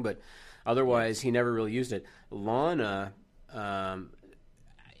or something? But otherwise, he never really used it. Lana,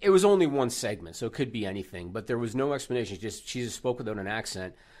 it was only one segment, so it could be anything. But there was no explanation. She just spoke without an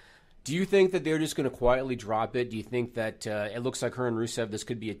accent. Do you think that they're just going to quietly drop it? Do you think that it looks like her and Rusev, this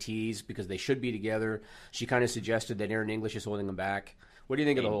could be a tease because they should be together? She kind of suggested that Aaron English is holding them back. What do you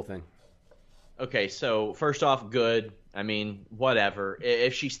think of the whole thing? Okay, so first off, good. I mean, whatever.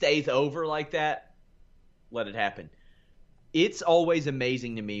 If she stays over like that, let it happen. It's always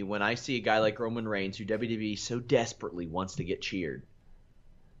amazing to me when I see a guy like Roman Reigns, who WWE so desperately wants to get cheered.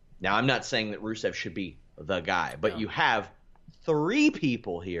 Now, I'm not saying that Rusev should be the guy, but you have 3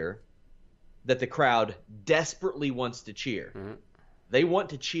 people here that the crowd desperately wants to cheer. Mm-hmm. They want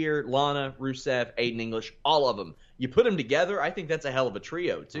to cheer Lana, Rusev, Aiden English, all of them. You put them together, I think that's a hell of a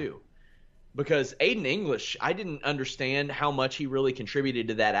trio, too. Because Aiden English, I didn't understand how much he really contributed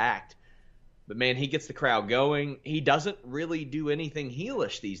to that act. But, man, he gets the crowd going. He doesn't really do anything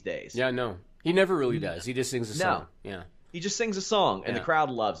heelish these days. Yeah, no. He never really does. He just sings a song. Yeah. He just sings a song, and the crowd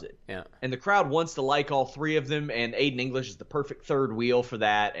loves it. Yeah. And the crowd wants to like all 3 of them, and Aiden English is the perfect third wheel for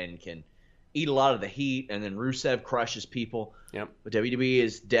that and can eat a lot of the heat, and then Rusev crushes people. Yep. But WWE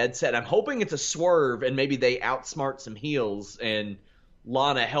is dead set. I'm hoping it's a swerve, and maybe they outsmart some heels, and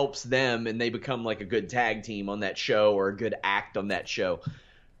Lana helps them, and they become like a good tag team on that show or a good act on that show.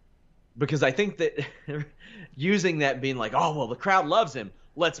 Because I think that using that being like, oh, well, the crowd loves him,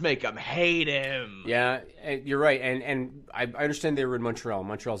 let's make them hate him. Yeah, you're right. And I understand they were in Montreal.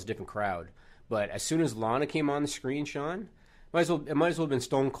 Montreal's a different crowd. But as soon as Lana came on the screen, Sean, it might as well have been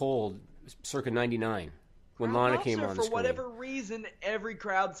Stone Cold circa 99 when Lana came on the screen. For whatever reason, every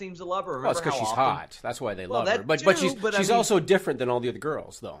crowd seems to love her. Well, it's because she's hot. That's why they love her. But she's also different than all the other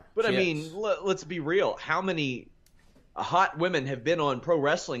girls, though. But let's be real. How many hot women have been on pro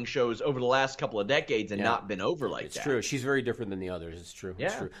wrestling shows over the last couple of decades and not been over like that? It's true. She's very different than the others. It's true. Yeah.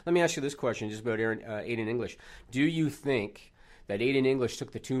 It's true. Let me ask you this question just about Aiden English. Do you think that Aiden English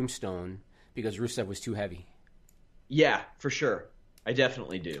took the tombstone because Rusev was too heavy. Yeah, for sure. I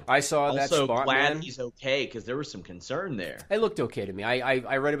definitely do. I saw that spot, Also, glad man. he's okay, because there was some concern there. It looked okay to me.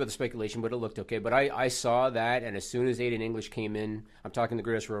 I read about the speculation, but it looked okay. But I saw that, and as soon as Aiden English came in, I'm talking the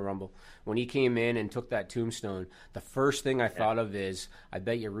Greatest Royal Rumble, when he came in and took that tombstone, the first thing I thought of is, I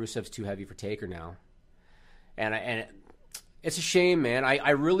bet you Rusev's too heavy for Taker now. And it's a shame, man. I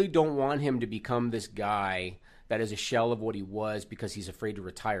really don't want him to become this guy that is a shell of what he was because he's afraid to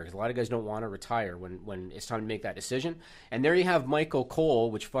retire. Because a lot of guys don't want to retire when it's time to make that decision. And there you have Michael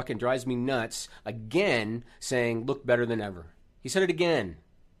Cole, which fucking drives me nuts, again saying, look better than ever. He said it again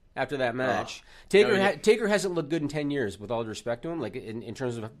after that match. Taker hasn't looked good in 10 years, with all due respect to him, like in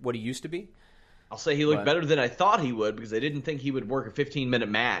terms of what he used to be. I'll say he looked better than I thought he would, because I didn't think he would work a 15-minute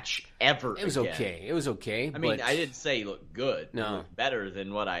match ever. It was okay. It was okay. I mean, I didn't say he looked good. No. He looked better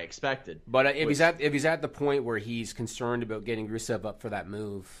than what I expected. But if he's at the point where he's concerned about getting Rusev up for that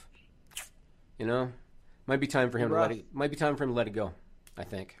move, might be time for him to let it go, I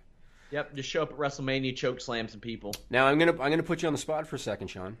think. Yep, just show up at WrestleMania, choke slam some people. Now I'm gonna put you on the spot for a second,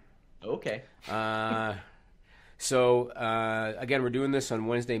 Sean. Okay. So, again, we're doing this on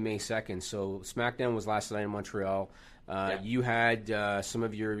Wednesday, May 2nd. So, SmackDown was last night in Montreal. You had some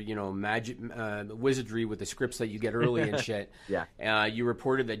of your, magic wizardry with the scripts that you get early and shit. Yeah. You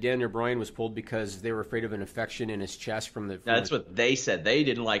reported that Daniel Bryan was pulled because they were afraid of an infection in his chest from the... That's what they said. They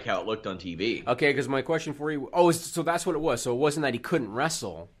didn't like how it looked on TV. Okay, because my question for you... Oh, so that's what it was. So it wasn't that he couldn't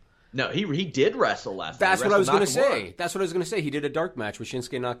wrestle. No, he did wrestle last night. That's what I was going to say. That's what I was going to say. He did a dark match with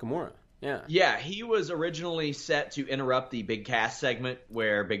Shinsuke Nakamura. Yeah, he was originally set to interrupt the Big Cass segment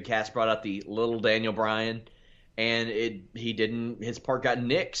where Big Cass brought out the little Daniel Bryan, and he didn't. His part got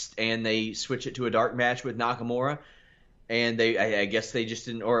nixed, and they switched it to a dark match with Nakamura. And I guess they just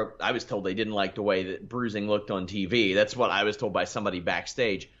didn't, or I was told they didn't like the way that bruising looked on TV. That's what I was told by somebody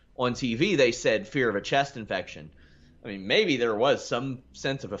backstage. On TV, they said fear of a chest infection. I mean, maybe there was some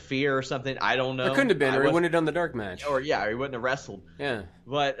sense of a fear or something. I don't know. There couldn't have been, or he wouldn't have done the dark match. Or he wouldn't have wrestled. Yeah,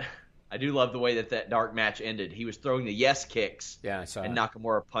 but. I do love the way that dark match ended. He was throwing the yes kicks. Yeah, I saw and it.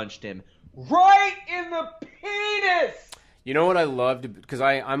 Nakamura punched him right in the penis. You know what I loved? Because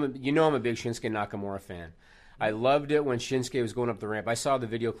I'm a big Shinsuke Nakamura fan. I loved it when Shinsuke was going up the ramp. I saw the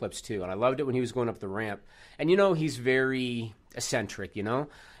video clips too, and I loved it when he was going up the ramp. And he's very eccentric, and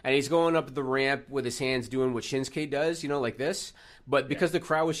he's going up the ramp with his hands doing what Shinsuke does, like this. But because the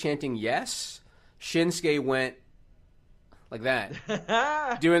crowd was chanting yes, Shinsuke went like that,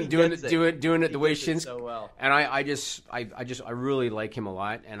 doing it the way Shinsuke. So well. And I really like him a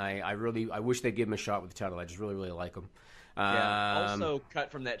lot, and I wish they'd give him a shot with the title. I just really like him. Also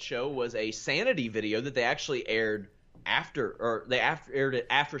cut from that show was a Sanity video that they actually aired aired it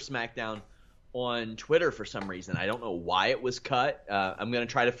after SmackDown on Twitter for some reason. I don't know why it was cut. I'm going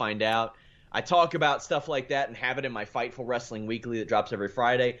to try to find out. I talk about stuff like that and have it in my Fightful Wrestling Weekly that drops every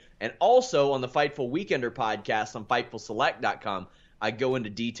Friday. And also on the Fightful Weekender podcast on FightfulSelect.com, I go into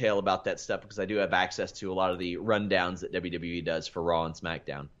detail about that stuff because I do have access to a lot of the rundowns that WWE does for Raw and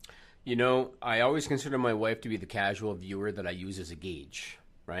SmackDown. I always consider my wife to be the casual viewer that I use as a gauge,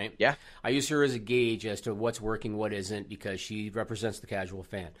 right? Yeah. I use her as a gauge as to what's working, what isn't, because she represents the casual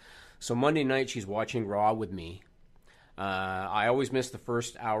fan. So Monday night, she's watching Raw with me. I always miss the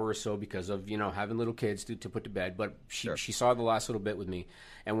first hour or so because of, having little kids to put to bed. But she saw the last little bit with me.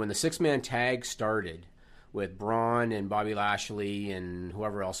 And when the six-man tag started with Braun and Bobby Lashley and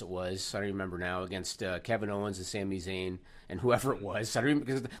whoever else it was, I don't even remember now, against Kevin Owens and Sami Zayn and whoever it was. I don't even,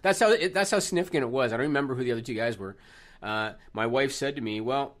 because that's how significant it was. I don't remember who the other two guys were. My wife said to me,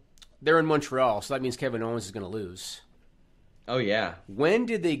 well, they're in Montreal, so that means Kevin Owens is going to lose. Oh, yeah. When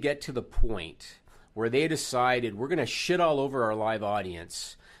did they get to the point where they decided we're going to shit all over our live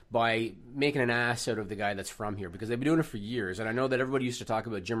audience by making an ass out of the guy that's from here? Because they've been doing it for years, and I know that everybody used to talk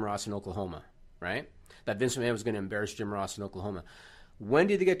about Jim Ross in Oklahoma, right? That Vince McMahon was going to embarrass Jim Ross in Oklahoma. When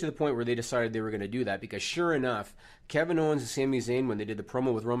did they get to the point where they decided they were going to do that? Because sure enough, Kevin Owens and Sami Zayn, when they did the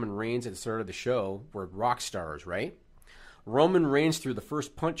promo with Roman Reigns at the start of the show, were rock stars, right? Roman Reigns threw the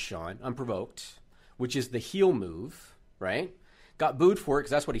first punch, Sean, unprovoked, which is the heel move, right? Got booed for it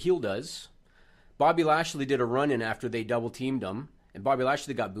because that's what a heel does. Bobby Lashley did a run-in after they double-teamed him, and Bobby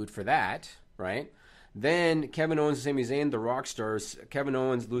Lashley got booed for that, right? Then Kevin Owens and Sami Zayn, the rock stars, Kevin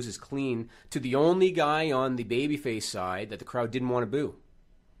Owens loses clean to the only guy on the babyface side that the crowd didn't want to boo.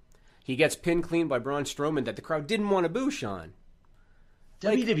 He gets pinned clean by Braun Strowman that the crowd didn't want to boo, Sean.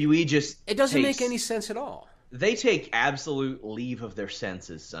 WWE just... It doesn't make any sense at all. They take absolute leave of their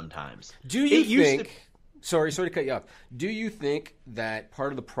senses sometimes. Do you think... Sorry to cut you off. Do you think that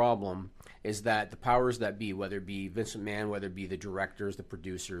part of the problem is that the powers that be, whether it be Vince McMahon, whether it be the directors, the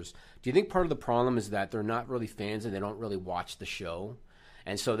producers, do you think part of the problem is that they're not really fans and they don't really watch the show?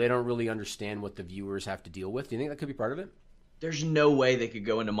 And so they don't really understand what the viewers have to deal with? Do you think that could be part of it? There's no way they could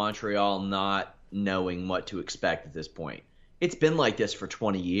go into Montreal not knowing what to expect at this point. It's been like this for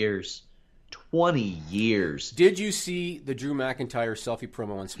 20 years. 20 years. Did you see the Drew McIntyre selfie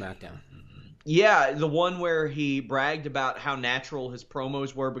promo on SmackDown? Yeah, the one where he bragged about how natural his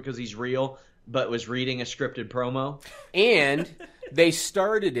promos were because he's real, but was reading a scripted promo. And they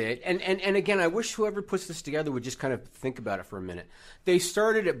started it, and again, I wish whoever puts this together would just kind of think about it for a minute. They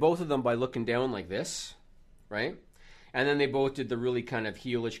started it, both of them, by looking down like this, right? And then they both did the really kind of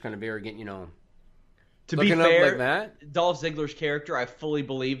heelish, kind of arrogant, To be looking fair, up like that. Dolph Ziggler's character, I fully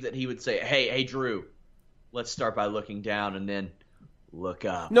believe that he would say, hey, Drew, let's start by looking down and then look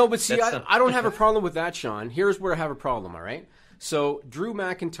up. No, but see, I don't have a problem with that, Sean. Here's where I have a problem, all right? So, Drew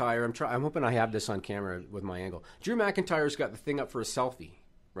McIntyre, I'm hoping I have this on camera with my angle. Drew McIntyre's got the thing up for a selfie,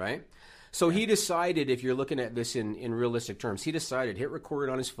 right? So he decided, if you're looking at this in realistic terms, he decided hit record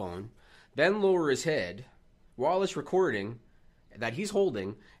on his phone, then lower his head while it's recording that he's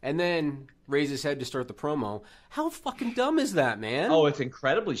holding, and then raise his head to start the promo. How fucking dumb is that, man? Oh, it's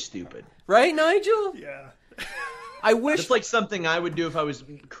incredibly stupid. Right, Nigel? Yeah. I wish... It's like something I would do if I was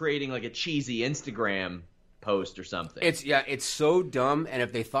creating like a cheesy Instagram post or something. It's so dumb, and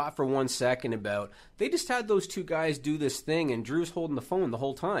if they thought for 1 second about... They just had those two guys do this thing, and Drew's holding the phone the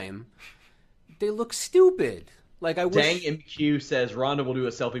whole time. They look stupid. Like, I wish... Dang MQ says Ronda will do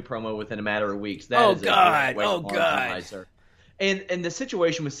a selfie promo within a matter of weeks. Oh, God. And the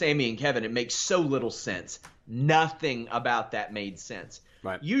situation with Sami and Kevin, it makes so little sense. Nothing about that made sense.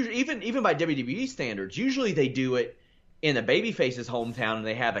 Right. Even by WWE standards, usually they do it in a babyface's hometown and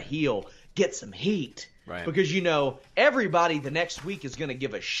they have a heel get some heat. Right. Because, everybody the next week is going to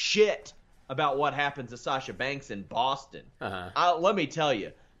give a shit about what happens to Sasha Banks in Boston. Uh-huh. Let me tell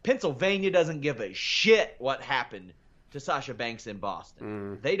you, Pennsylvania doesn't give a shit what happened to Sasha Banks in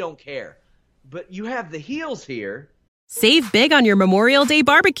Boston. They don't care. But you have the heels here. Save big on your Memorial Day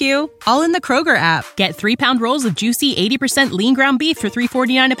barbecue, all in the Kroger app. Get 3-pound rolls of juicy 80% lean ground beef for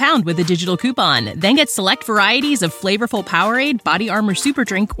 $3.49 a pound with a digital coupon. Then get select varieties of flavorful Powerade, Body Armor Super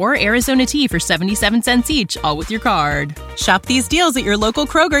Drink, or Arizona tea for 77 cents each, all with your card. Shop these deals at your local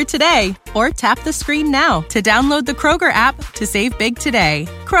Kroger today, or tap the screen now to download the Kroger app to save big today.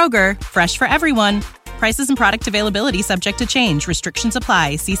 Kroger, fresh for everyone. Prices and product availability subject to change. Restrictions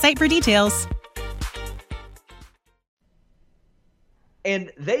apply. See site for details.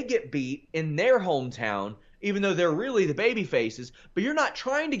 And they get beat in their hometown, even though they're really the baby faces. But you're not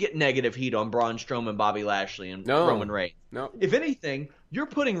trying to get negative heat on Braun Strowman, Bobby Lashley, and Roman Reigns. No. If anything, you're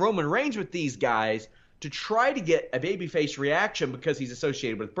putting Roman Reigns with these guys to try to get a babyface reaction because he's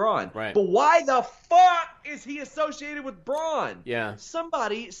associated with Braun. Right. But why the fuck is he associated with Braun? Yeah.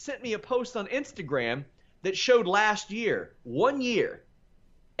 Somebody sent me a post on Instagram that showed last year, 1 year,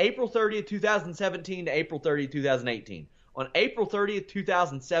 April 30th, 2017 to April 30th, 2018. On April 30th,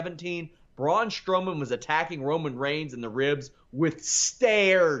 2017, Braun Strowman was attacking Roman Reigns in the ribs with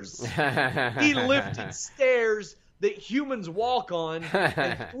stairs. He lifted stairs that humans walk on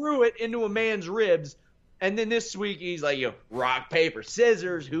and threw it into a man's ribs. And then this week, he's like, rock, paper,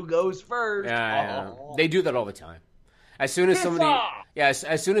 scissors, who goes first? Yeah. They do that all the time. As soon as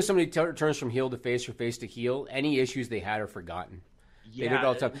somebody turns from heel to face or face to heel, any issues they had are forgotten. They did it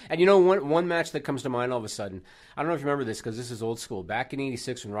all the time. And one match that comes to mind all of a sudden, I don't know if you remember this because this is old school. Back in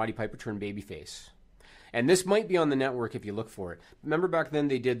 '86 when Roddy Piper turned babyface. And this might be on the network if you look for it. Remember back then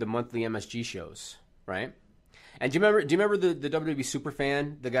they did the monthly MSG shows, right? And do you remember the WWE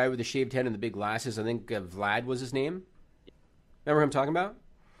Superfan, the guy with the shaved head and the big glasses? I think Vlad was his name. Remember who I'm talking about?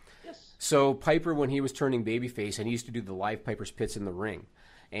 Yes. So Piper, when he was turning babyface, and he used to do the live Piper's Pits in the ring.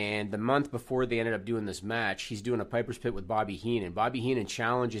 And the month before they ended up doing this match, he's doing a Piper's Pit with Bobby Heenan. Bobby Heenan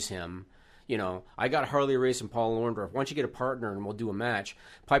challenges him. I got Harley Race and Paul Orndorff. Why don't you get a partner and we'll do a match?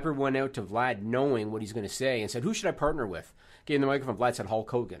 Piper went out to Vlad knowing what he's going to say and said, who should I partner with? Gave him the microphone. Vlad said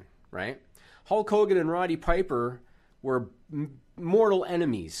Hulk Hogan, right? Hulk Hogan and Roddy Piper were mortal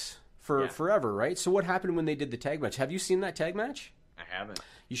enemies for forever, right? So what happened when they did the tag match? Have you seen that tag match? I haven't.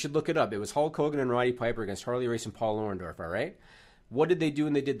 You should look it up. It was Hulk Hogan and Roddy Piper against Harley Race and Paul Orndorff, all right? What did they do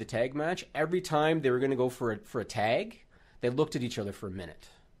when they did the tag match? Every time they were going to go for a tag, they looked at each other for a minute.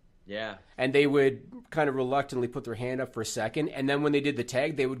 Yeah. And they would kind of reluctantly put their hand up for a second, and then when they did the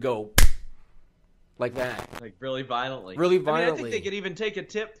tag, they would go like that. Like really violently. Really violently. I think they could even take a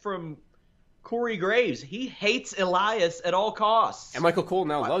tip from Corey Graves. He hates Elias at all costs. And Michael Cole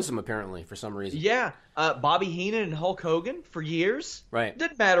now loves him, apparently, for some reason. Yeah. Bobby Heenan and Hulk Hogan for years. Right.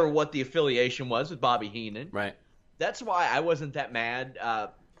 Didn't matter what the affiliation was with Bobby Heenan. Right. That's why I wasn't that mad.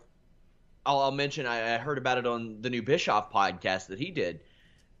 I'll mention I heard about it on the new Bischoff podcast that he did.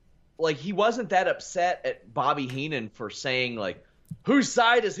 Like, he wasn't that upset at Bobby Heenan for saying, like, whose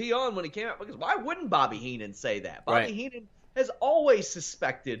side is he on when he came out? Because why wouldn't Bobby Heenan say that? Bobby Heenan has always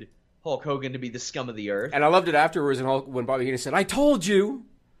suspected Hulk Hogan to be the scum of the earth. And I loved it afterwards when Bobby Heenan said, I told you.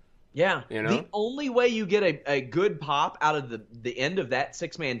 Yeah. You know? The only way you get a good pop out of the end of that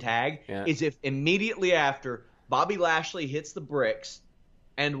six-man tag is if immediately after Bobby Lashley hits the bricks,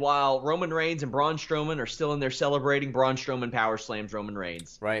 and while Roman Reigns and Braun Strowman are still in there celebrating, Braun Strowman power slams Roman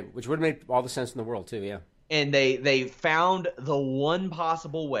Reigns. Right, which would make all the sense in the world, too, yeah. And they found the one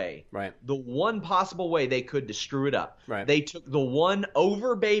possible way. Right. The one possible way they could to screw it up. Right. They took the one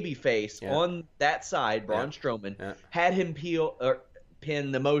over babyface on that side, Braun Strowman, had him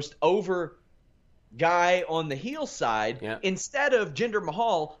pin the most over guy on the heel side instead of Jinder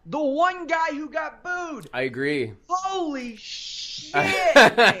Mahal, the one guy who got booed. I agree. Holy shit,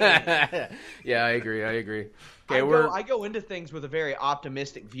 man. Yeah, I agree. Okay, I go into things with a very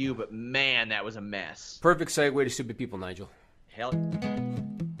optimistic view, but man, that was a mess. Perfect segue to Stupid People, Nigel. Hell.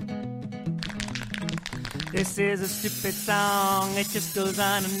 This is a stupid song, it just goes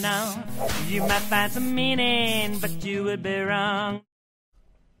on and on. You might find some meaning, but you would be wrong.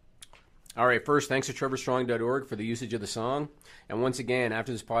 All right, first, thanks to TrevorStrong.org for the usage of the song. And once again,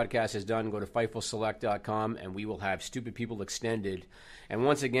 after this podcast is done, go to FightfulSelect.com and we will have Stupid People Extended. And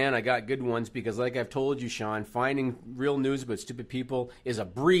once again, I got good ones because like I've told you, Sean, finding real news about stupid people is a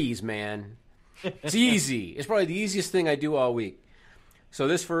breeze, man. It's easy. It's probably the easiest thing I do all week. So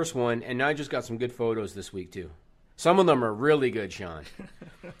this first one, and I just got some good photos this week too. Some of them are really good, Sean.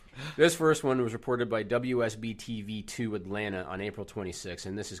 This first one was reported by WSB-TV2 Atlanta on April 26th,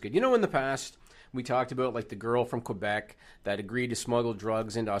 and this is good. You know, in the past, we talked about like the girl from Quebec that agreed to smuggle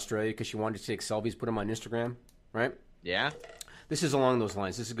drugs into Australia because she wanted to take selfies, put them on Instagram, right? Yeah. This is along those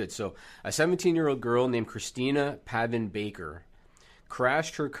lines. This is good. So a 17-year-old girl named Christina Pavin Baker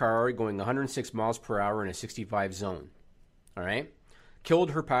crashed her car going 106 miles per hour in a 65 zone, all right?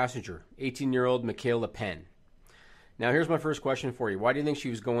 Killed her passenger, 18-year-old Michaela Penn. Now, here's my first question for you. Why do you think she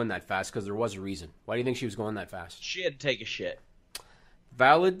was going that fast? Because there was a reason. Why do you think she was going that fast? She had to take a shit.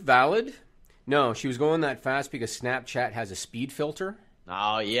 Valid? No, she was going that fast because Snapchat has a speed filter.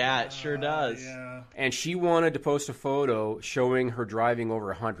 Oh, yeah, it sure does. Yeah. And she wanted to post a photo showing her driving over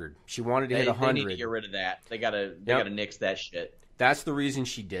 100. She wanted to hit 100. They need to get rid of that. They gotta nix that shit. That's the reason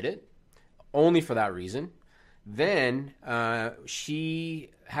she did it. Only for that reason. Then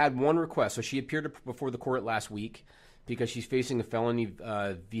she had one request. So she appeared before the court last week because she's facing a felony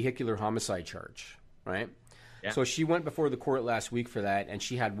vehicular homicide charge, right? Yeah. So she went before the court last week for that, and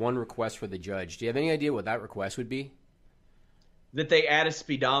she had one request for the judge. Do you have any idea what that request would be? That they add a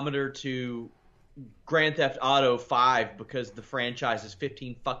speedometer to Grand Theft Auto 5 because the franchise is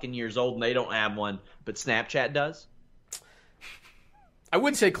 15 fucking years old and they don't have one, but Snapchat does? I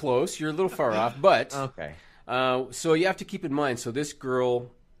would say close. You're a little far off, but... Okay. So you have to keep in mind, so this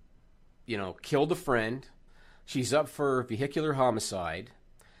girl, killed a friend. She's up for vehicular homicide.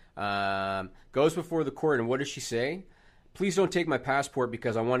 Goes before the court, and what does she say? Please don't take my passport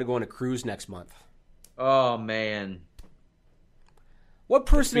because I want to go on a cruise next month. Oh, man. What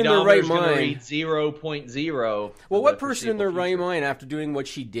person in their right mind... read 0.0. Well, what person in their right mind, after doing what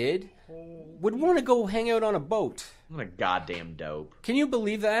she did, would want to go hang out on a boat? What a goddamn dope. Can you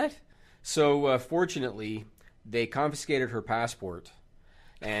believe that? So, fortunately, they confiscated her passport,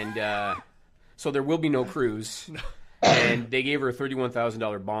 and so there will be no cruise. And they gave her a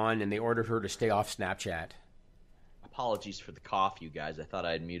 $31,000 bond, and they ordered her to stay off Snapchat. Apologies for the cough, you guys. I thought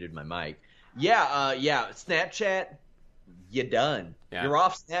I had muted my mic. Yeah, Snapchat, you done. Yeah. You're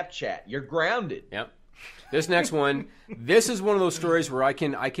off Snapchat. You're grounded. Yep. This next one, this is one of those stories where I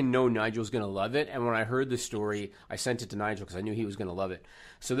can know Nigel's going to love it. And when I heard this story, I sent it to Nigel because I knew he was going to love it.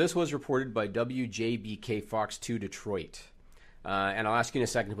 So this was reported by WJBK Fox 2 Detroit. And I'll ask you in a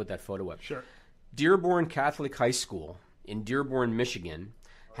second to put that photo up. Sure. Dearborn Catholic High School in Dearborn, Michigan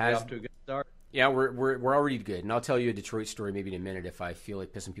has... off to a good start. Yeah, we're already good. And I'll tell you a Detroit story maybe in a minute if I feel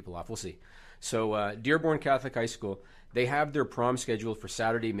like pissing people off. We'll see. So Dearborn Catholic High School, they have their prom scheduled for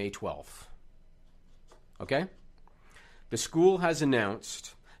Saturday, May 12th. Okay? The school has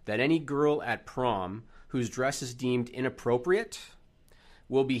announced that any girl at prom whose dress is deemed inappropriate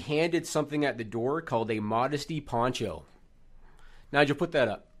will be handed something at the door called a modesty poncho. Nigel, put that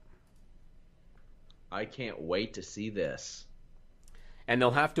up. I can't wait to see this. and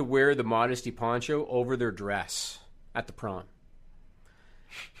they'll have to wear the modesty poncho over their dress at the prom.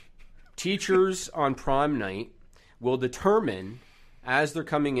 Teachers on prom night will determine, as they're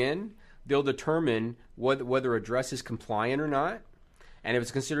coming in, they'll determine whether a dress is compliant or not. And if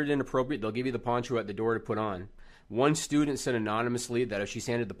it's considered inappropriate, they'll give you the poncho at the door to put on. One student said anonymously that if she's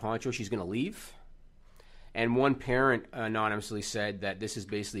handed the poncho, she's going to leave. And one parent anonymously said that this is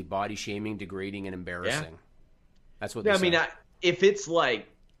basically body shaming, degrading, and embarrassing. Yeah. That's what they said. I mean, if it's like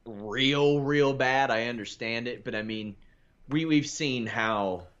real bad, I understand it. But I mean, we've seen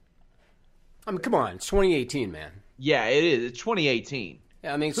how. I mean, come on, it's 2018, man. Yeah, it is. It's 2018.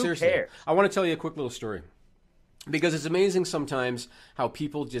 Yeah, I mean, Who seriously. cares? I want to tell you a quick little story. Because it's amazing sometimes how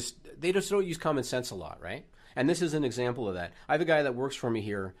people they just don't use common sense a lot, right? And this is an example of that. I have a guy that works for me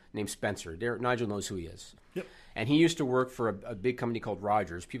here named Spencer. Nigel knows who he is. Yep. And he used to work for a big company called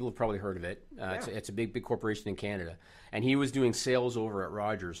Rogers. People have probably heard of it. It's a big corporation in Canada. And he was doing sales over at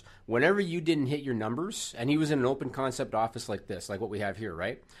Rogers. Whenever you didn't hit your numbers, and he was in an open concept office like this, like what we have here,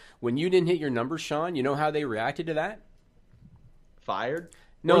 right? When you didn't hit your numbers, Sean, you know how they reacted to that? Fired?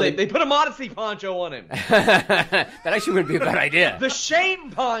 No, they put a modesty poncho on him. That actually wouldn't be a bad idea. The shame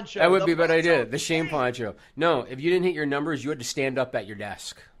poncho. That would be a bad idea. The shame poncho. No, if you didn't hit your numbers, you had to stand up at your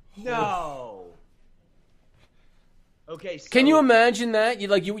desk. No. Okay. So, can you imagine that?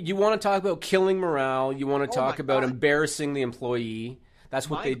 You want to talk about killing morale? You want to talk about embarrassing the employee? That's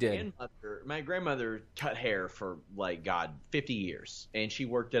what they did. My grandmother cut hair for 50 years, and she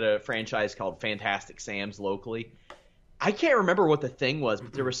worked at a franchise called Fantastic Sam's locally. I can't remember what the thing was,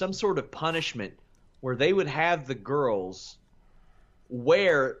 but there was some sort of punishment where they would have the girls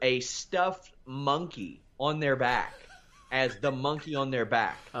wear a stuffed monkey on their back as the monkey on their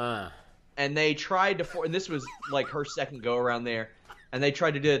back. And they tried to – and this was like her second go-around there. And they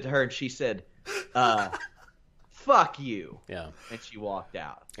tried to do it to her, and she said, fuck you. Yeah. And she walked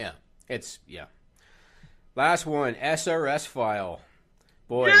out. Yeah. Last one, SRS file.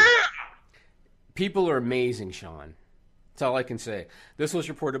 Boy. Yeah! People are amazing, Sean. That's all I can say. This was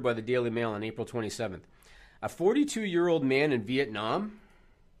reported by the Daily Mail on April 27th. A 42-year-old man in Vietnam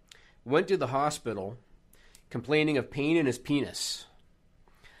went to the hospital complaining of pain in his penis.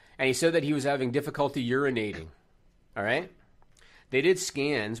 And he said that he was having difficulty urinating. All right? They did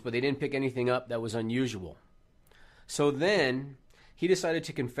scans, but they didn't pick anything up that was unusual. So then he decided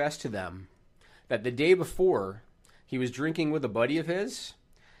to confess to them that the day before he was drinking with a buddy of his,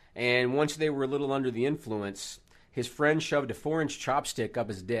 and once they were a little under the influence, his friend shoved a 4-inch chopstick up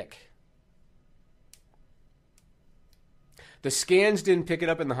his dick. The scans didn't pick it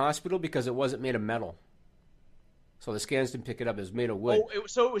up in the hospital because it wasn't made of metal. So the scans didn't pick it up. It was made of wood. Oh,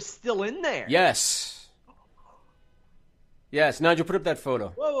 so it was still in there? Yes. Yes. Nigel, put up that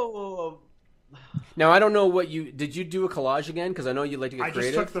photo. Whoa. Now, I don't know what you... Did you do a collage again? Because I know you like to get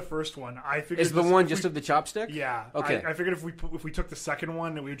creative. I just took the first one. I figured is the one just of the chopstick? Yeah. Okay. I figured if we took the second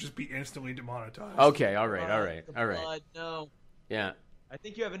one, then we would just be instantly demonetized. Okay, all right. Blood, no. Yeah. I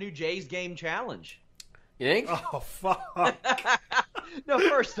think you have a new Jay's Game challenge. You think? Oh, fuck. No,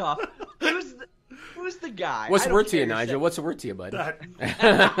 first off, who's the guy? What's the word to you, Nigel? What's the word to you, bud?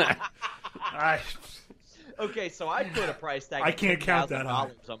 Okay, so I put a price tag. I can't count that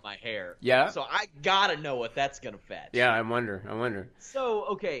on my hair. Yeah. So I gotta know what that's gonna fetch. Yeah, I wonder. So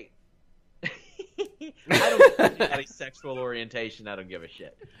okay, I don't care about any sexual orientation. I don't give a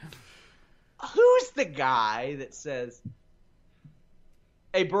shit. Who's the guy that says,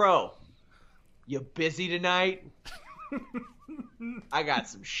 "Hey, bro, you busy tonight? I got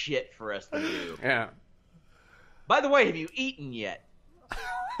some shit for us to do." Yeah. By the way, have you eaten yet?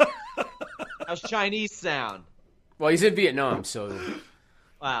 How's Chinese sound? Well, he's in Vietnam, so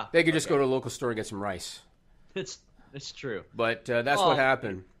wow, they could just go to a local store and get some rice. It's true. But that's what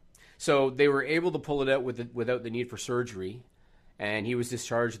happened. So they were able to pull it out without the need for surgery, and he was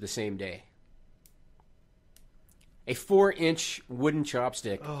discharged the same day. A 4-inch wooden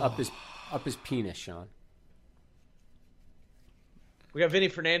chopstick up his penis, Sean. We got Vinny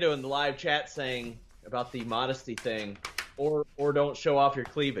Fernando in the live chat saying about the modesty thing. Or don't show off your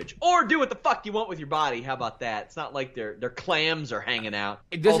cleavage. Or do what the fuck you want with your body. How about that? It's not like their clams are hanging out.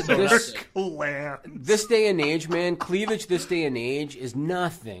 This day and age, man, cleavage this day and age is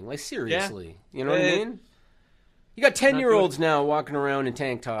nothing. Like, seriously. Yeah. You know what I mean? You got 10-year-olds now walking around in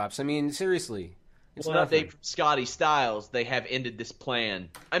tank tops. I mean, seriously. It's nothing. Update from Scotty Styles. They have ended this plan.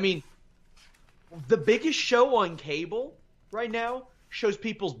 I mean, the biggest show on cable right now shows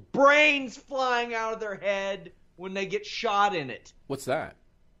people's brains flying out of their head when they get shot in it. What's that?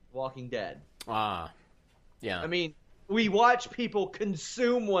 Walking Dead. Ah, yeah. I mean, we watch people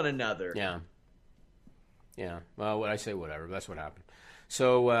consume one another. Yeah. Well, what I say, whatever. That's what happened.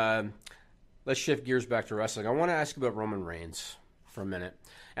 So let's shift gears back to wrestling. I want to ask you about Roman Reigns for a minute.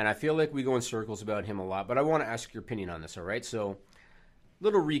 And I feel like we go in circles about him a lot, but I want to ask your opinion on this, all right? So,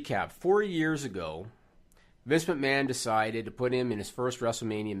 little recap. 4 years ago, Vince McMahon decided to put him in his first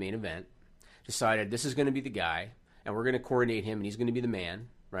WrestleMania main event, decided this is going to be the guy, and we're going to coordinate him, and he's going to be the man,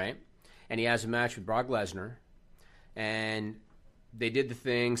 right? And he has a match with Brock Lesnar, and they did the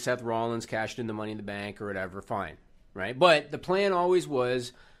thing, Seth Rollins cashed in the Money in the Bank or whatever, fine, right? But the plan always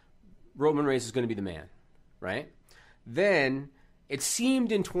was Roman Reigns is going to be the man, right? Then it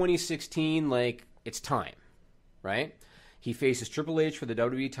seemed in 2016 like it's time, right? He faces Triple H for the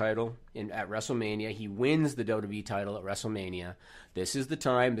WWE title at WrestleMania. He wins the WWE title at WrestleMania. This is the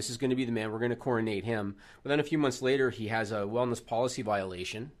time. This is going to be the man. We're going to coronate him. But then a few months later, he has a wellness policy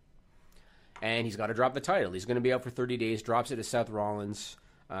violation, and he's got to drop the title. He's going to be out for 30 days, drops it to Seth Rollins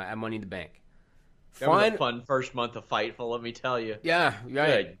at Money in the Bank. That was a fun first month of Fightful, let me tell you. Yeah,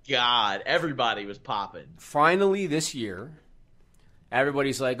 right. Good God, everybody was popping. Finally, this year,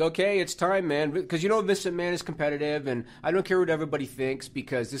 everybody's like, okay, it's time, man. Because Vince McMahon is competitive, and I don't care what everybody thinks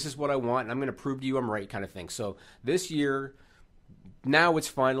because this is what I want, and I'm going to prove to you I'm right kind of thing. So this year, now it's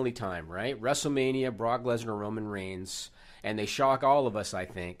finally time, right? WrestleMania, Brock Lesnar, Roman Reigns, and they shock all of us, I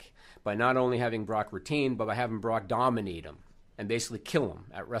think, by not only having Brock retain, but by having Brock dominate him and basically kill him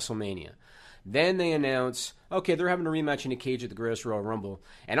at WrestleMania. Then they announce, okay, they're having a rematch in a cage at the Greatest Royal Rumble.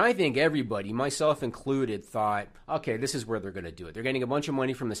 And I think everybody, myself included, thought, okay, this is where they're going to do it. They're getting a bunch of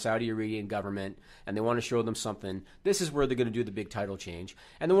money from the Saudi Arabian government, and they want to show them something. This is where they're going to do the big title change.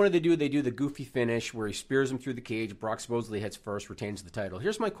 And then what do? They do the goofy finish where he spears him through the cage. Brock supposedly hits first, retains the title.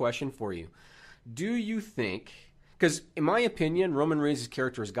 Here's my question for you. Do you think, because in my opinion, Roman Reigns'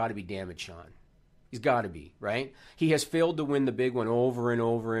 character has got to be damaged, Sean. He's got to be, right? He has failed to win the big one over and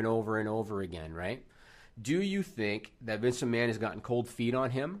over and over and over again, right? Do you think that Vince McMahon has gotten cold feet on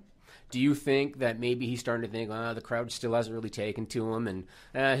him? Do you think that maybe he's starting to think, the crowd still hasn't really taken to him, and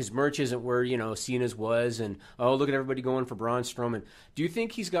his merch isn't where, Cena's was, and, look at everybody going for Braun Strowman. Do you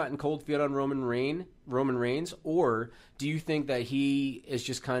think he's gotten cold feet on Roman Reigns, or do you think that he is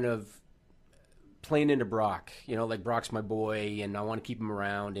just kind of playing into Brock, like Brock's my boy and I want to keep him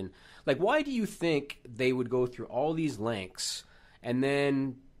around, and like, why do you think they would go through all these lengths and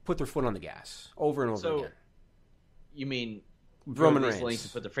then put their foot on the gas over and over again? You mean Roman Reigns lengths to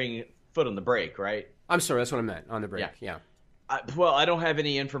put their foot on the brake, right? I'm sorry, that's what I meant, on the brake, yeah. I don't have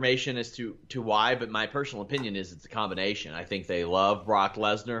any information as to why, but my personal opinion is it's a combination. I think they love Brock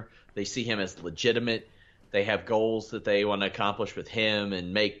Lesnar. They see him as legitimate. They have goals that they want to accomplish with him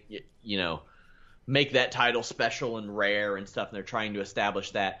and make that title special and rare and stuff, and they're trying to establish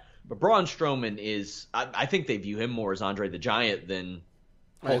that. But Braun Strowman is – I think they view him more as Andre the Giant than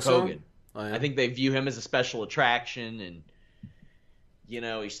Hulk Hogan. Oh, yeah. I think they view him as a special attraction, and,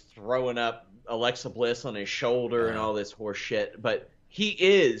 he's throwing up Alexa Bliss on his shoulder and all this horse shit. But he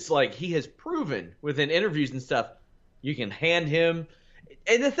is – he has proven within interviews and stuff, you can hand him –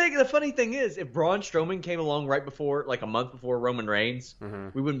 and the funny thing is, if Braun Strowman came along right before, a month before Roman Reigns,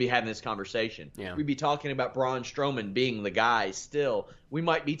 we wouldn't be having this conversation. Yeah. We'd be talking about Braun Strowman being the guy still. We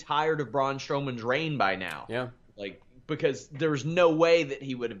might be tired of Braun Strowman's reign by now. Yeah. Because there's no way that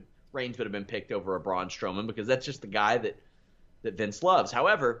Reigns would have been picked over a Braun Strowman, because that's just the guy that Vince loves.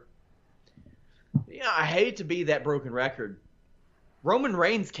 However, I hate to be that broken record. Roman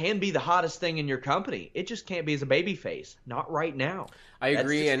Reigns can be the hottest thing in your company. It just can't be as a babyface. Not right now. I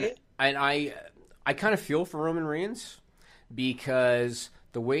agree, and I kind of feel for Roman Reigns because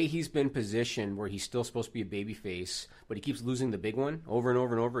the way he's been positioned, where he's still supposed to be a babyface, but he keeps losing the big one over and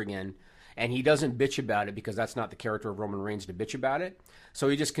over and over again, and he doesn't bitch about it because that's not the character of Roman Reigns to bitch about it. So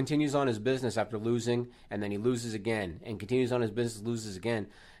he just continues on his business after losing, and then he loses again, and continues on his business, loses again.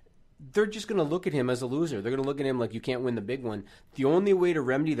 They're just going to look at him as a loser. They're going to look at him like you can't win the big one. The only way to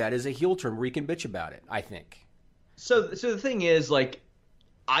remedy that is a heel turn where he can bitch about it, I think. So the thing is,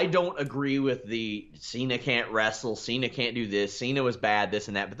 I don't agree with the Cena can't wrestle, Cena can't do this, Cena was bad, this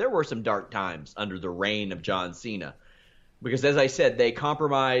and that. But there were some dark times under the reign of John Cena. Because, as I said, they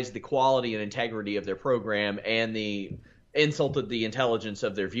compromised the quality and integrity of their program and insulted the intelligence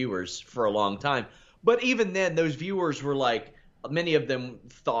of their viewers for a long time. But even then, those viewers were many of them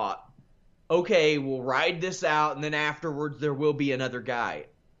thought, okay, we'll ride this out, and then afterwards there will be another guy.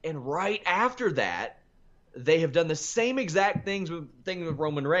 And right after that, they have done the same exact thing with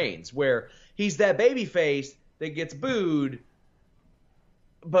Roman Reigns, where he's that babyface that gets booed,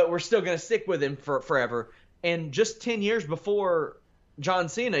 but we're still going to stick with him forever. And just 10 years before John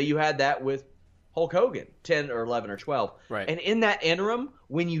Cena, you had that with Hulk Hogan, 10 or 11 or 12. Right. And in that interim,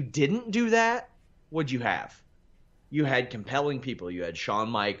 when you didn't do that, what'd you have? you had compelling people. You had Shawn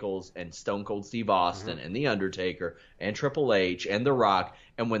Michaels and Stone Cold Steve Austin and The Undertaker and Triple H and The Rock.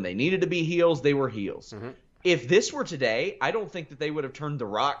 And when they needed to be heels, they were heels. If this were today, I don't think that they would have turned The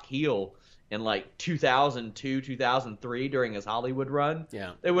Rock heel in like 2002, 2003 during his Hollywood run.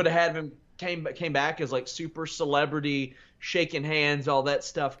 Yeah. They would have had him came back as like super celebrity, shaking hands, all that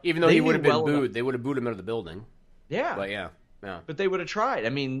stuff. Even though he would have been booed, they would have booed him out of the building. Yeah. But yeah. But they would have tried. I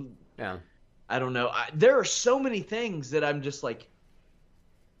mean, yeah. I don't know. There are so many things that I'm just like,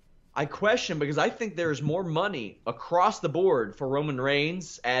 I question, because I think there's more money across the board for Roman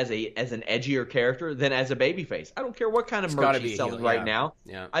Reigns as an edgier character than as a babyface. I don't care what kind of merch he's selling right now.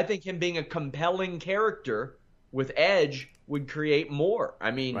 Yeah. I think him being a compelling character with edge would create more.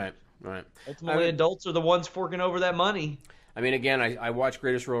 I mean, right. Ultimately, adults are the ones forking over that money. I mean, again, I watched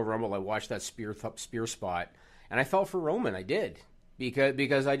Greatest Royal Rumble. I watched that spear spot, and I felt for Roman. I did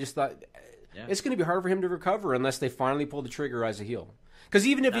because I just thought it's going to be hard for him to recover unless they finally pull the trigger as a heel. Because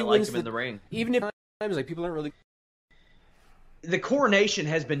even if he wins him in the ring, even if times like people aren't really, the coronation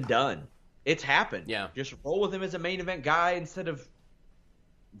has been done. It's happened. Yeah, just roll with him as a main event guy instead of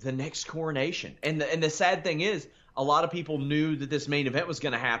the next coronation. And the sad thing is, a lot of people knew that this main event was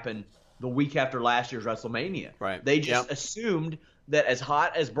going to happen the week after last year's WrestleMania. Right. They just assumed that as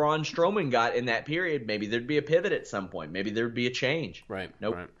hot as Braun Strowman got in that period, maybe there'd be a pivot at some point. Maybe there'd be a change. Right.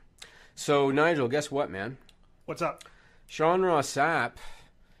 Nope. Right. So, Nigel, guess what, man? What's up? Sean Ross Sapp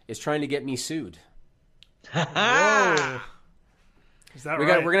is trying to get me sued. Whoa. Is that right? We're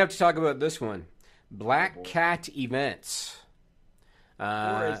going to have to talk about this one. Black Cat Events. Or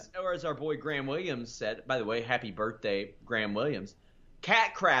as our boy Graham Williams said, by the way, happy birthday, Graham Williams,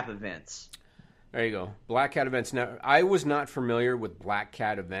 cat crap events. There you go. Black Cat Events. Now, I was not familiar with Black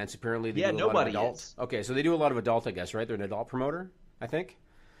Cat Events. Apparently, they do a lot of adults. Is. Okay, so they do a lot of adult, I guess, right? They're an adult promoter, I think.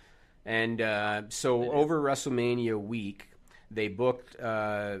 And so over WrestleMania week, they booked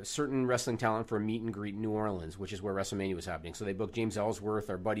certain wrestling talent for a meet and greet in New Orleans, which is where WrestleMania was happening. So they booked James Ellsworth,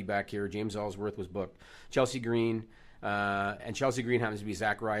 our buddy back here. James Ellsworth was booked. Chelsea Green, and Chelsea Green happens to be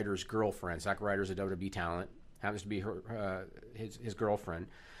Zack Ryder's girlfriend. Zack Ryder's a WWE talent. Happens to be his girlfriend.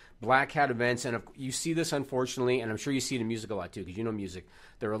 Black Cat Events, and you see this, unfortunately, and I'm sure you see it in music a lot, too, because you know music.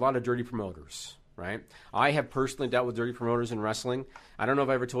 There are a lot of dirty promoters. Right? I have personally dealt with dirty promoters in wrestling. I don't know if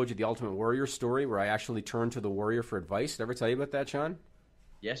I ever told you the Ultimate Warrior story where I actually turned to the Warrior for advice. Did I ever tell you about that, Sean?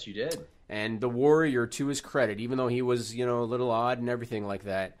 Yes, you did. And the Warrior, to his credit, even though he was, a little odd and everything like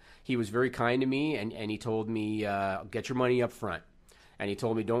that, he was very kind to me, and he told me, get your money up front. And he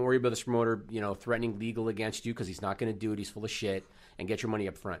told me, don't worry about this promoter, threatening legal against you because he's not going to do it. He's full of shit, and get your money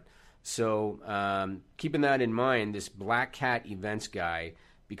up front. So keeping that in mind, this Black Cat Events guy,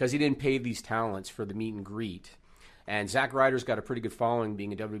 because he didn't pay these talents for the meet and greet, and Zack Ryder's got a pretty good following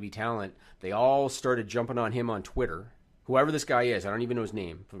being a WWE talent, they all started jumping on him on Twitter. Whoever this guy is, I don't even know his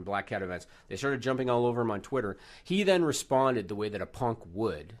name, from Black Cat Events. They started jumping all over him on Twitter. He then responded the way that a punk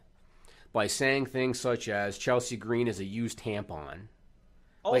would, by saying things such as, Chelsea Green is a used tampon.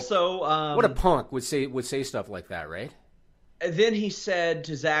 Also, what a punk would say stuff like that, right? Then he said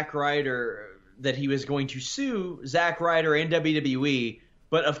to Zack Ryder that he was going to sue Zack Ryder and WWE.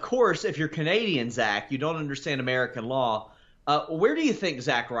 But, of course, if you're Canadian, Zach, you don't understand American law. Where do you think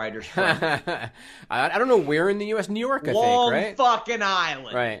Zack Ryder's from? I don't know where in the U.S. New York, I Long think, right? fucking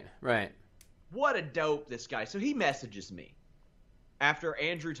island. Right. What a dope, this guy. So he messages me after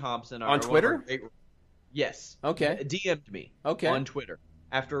Andrew Thompson. On Twitter? Yes. Okay. DM'd me okay. on Twitter.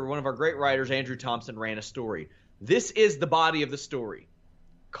 After one of our great writers, Andrew Thompson, ran a story. This is the body of the story.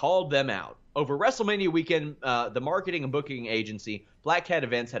 Called them out. Over WrestleMania weekend, the marketing and booking agency, Black Cat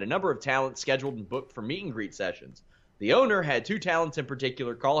Events, had a number of talents scheduled and booked for meet and greet sessions. The owner had two talents in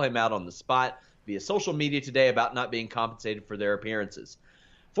particular call him out on the spot via social media today about not being compensated for their appearances.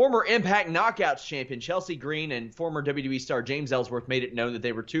 Former Impact Knockouts champion Chelsea Green and former WWE star James Ellsworth made it known that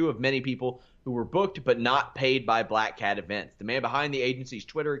they were two of many people who were booked but not paid by Black Cat Events. The man behind the agency's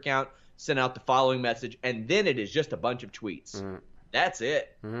Twitter account sent out the following message, and then it is just a bunch of tweets. Mm-hmm. That's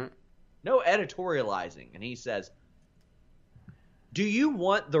it. Mm-hmm. No editorializing. And he says, do you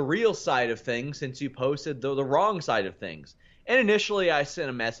want the real side of things since you posted the wrong side of things? And initially I sent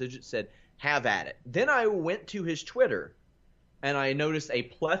a message that said, have at it. Then I went to his Twitter and I noticed a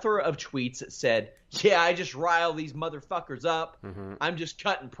plethora of tweets that said, yeah, I just rile these motherfuckers up. Mm-hmm. I'm just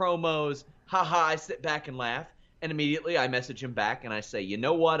cutting promos. Ha. I sit back and laugh. And immediately I message him back and I say, you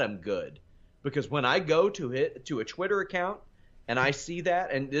know what? I'm good. Because when I go to a Twitter account and I see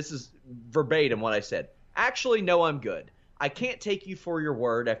that, and this is verbatim what I said, actually, no, I'm good. I can't take you for your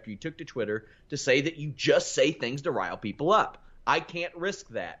word after you took to Twitter to say that you just say things to rile people up. I can't risk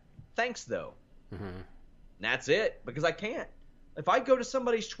that. Thanks, though. Mm-hmm. And that's it, because I can't. If I go to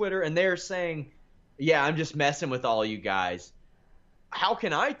somebody's Twitter and they're saying, yeah, I'm just messing with all you guys, how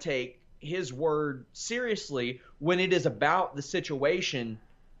can I take his word seriously when it is about the situation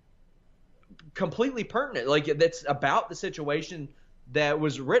completely pertinent? Like, that's about the situation that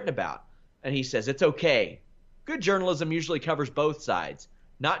was written about. And he says, it's okay. Good journalism usually covers both sides,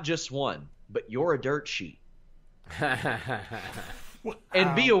 not just one, but you're a dirt sheet.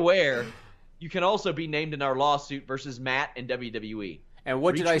 And be aware, you can also be named in our lawsuit versus Matt and WWE. And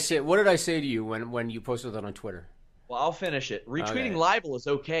what did I say? What did I say to you when you posted that on Twitter? Well, I'll finish it. Retweeting libel is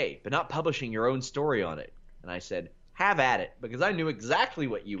okay, but not publishing your own story on it. And I said, have at it, because I knew exactly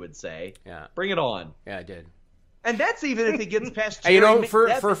what you would say. Yeah. Bring it on. Yeah, I did. And that's even if he gets past Hey, you know,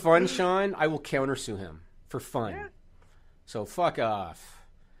 for fun, Sean, I will countersue him. For fun. Yeah. So fuck off.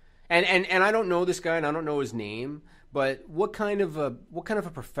 And I don't know this guy, and I don't know his name, but what kind of a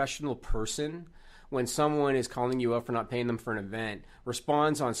professional person, when someone is calling you up for not paying them for an event,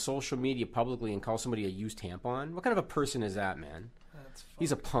 responds on social media publicly and calls somebody a used tampon? What kind of a person is that, man?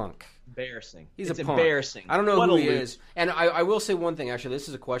 He's a punk. Embarrassing. He's it's a punk. Embarrassing. I don't know who he is. And I will say one thing, actually. This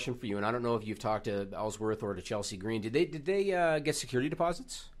is a question for you, and I don't know if you've talked to Ellsworth or to Chelsea Green. Did they get security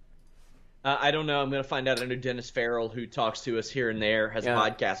deposits? I don't know. I'm going to find out. I know Dennis Farrell, who talks to us here and there, has a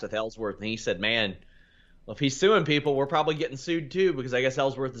podcast with Ellsworth, and he said, man, well, if he's suing people, we're probably getting sued too, because I guess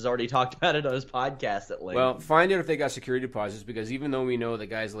Ellsworth has already talked about it on his podcast at length. Well, find out if they got security deposits, because even though we know that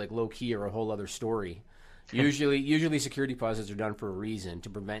guys like low-key are a whole other story, usually security deposits are done for a reason, to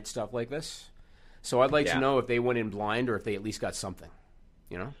prevent stuff like this. So I'd like to know if they went in blind or if they at least got something,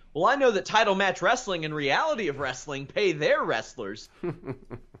 you know? Well, I know that Title Match Wrestling and Reality of Wrestling pay their wrestlers,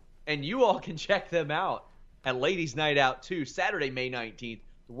 and you all can check them out at Ladies Night Out 2, Saturday, May 19th.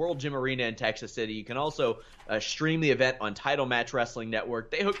 World Gym Arena in Texas City. You can also stream the event on Title Match Wrestling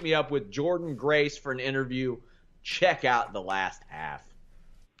Network. They hooked me up with Jordan Grace for an interview. Check out the last half.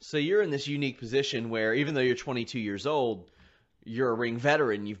 So you're in this unique position where even though you're 22 years old, you're a ring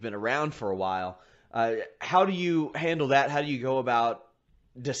veteran. You've been around for a while. How do you handle that? How do you go about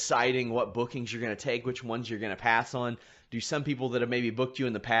deciding what bookings you're going to take, which ones you're going to pass on? Do some people that have maybe booked you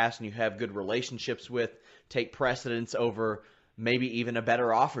in the past and you have good relationships with take precedence over maybe even a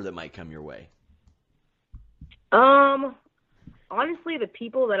better offer that might come your way? Honestly, the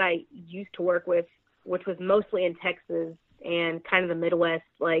people that I used to work with, which was mostly in Texas and kind of the Midwest,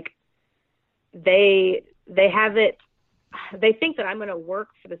 like they have it. They think that I'm going to work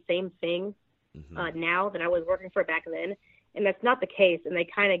for the same thing now that I was working for back then, and that's not the case. And they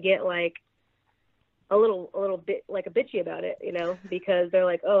kind of get like a little bit like a bitchy about it, you know, because they're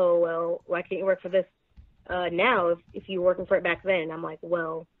like, oh well, why can't you work for this now if you were working for it back then? I'm like,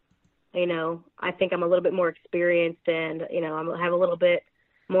 well, you know, I think I'm a little bit more experienced, and you know, I have a little bit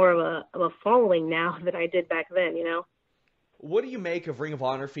more of a following now than I did back then, you know. What do you make of Ring of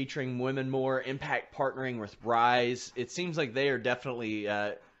Honor featuring women more, Impact partnering with Rise? It seems like they are definitely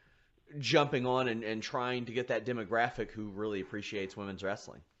jumping on and trying to get that demographic who really appreciates women's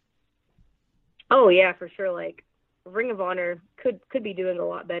wrestling. Oh yeah, for sure. Like Ring of Honor could be doing a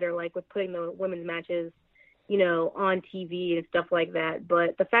lot better, like with putting the women's matches, you know, on TV and stuff like that.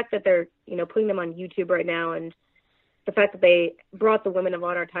 But the fact that they're, you know, putting them on YouTube right now, and the fact that they brought the Women of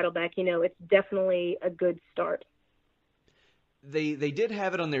Honor title back, you know, it's definitely a good start. They did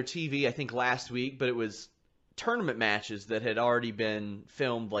have it on their TV, I think, last week, but it was tournament matches that had already been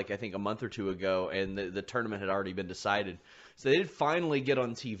filmed, like I think a month or two ago, and the tournament had already been decided. So they did finally get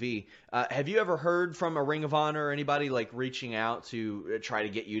on TV. Have you ever heard from a Ring of Honor or anybody like reaching out to try to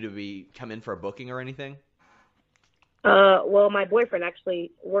get you to come in for a booking or anything? Well, my boyfriend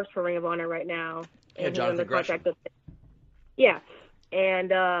actually works for Ring of Honor right now. Yeah, Jonathan Gresham. Yeah,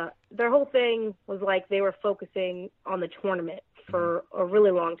 and their whole thing was like they were focusing on the tournament for a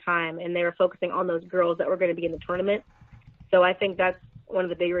really long time, and they were focusing on those girls that were going to be in the tournament. So I think that's one of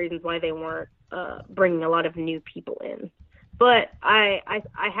the big reasons why they weren't bringing a lot of new people in. But I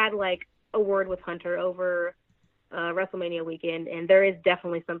had like a word with Hunter over WrestleMania weekend, and there is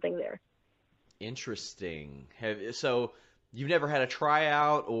definitely something there. Interesting. So you've never had a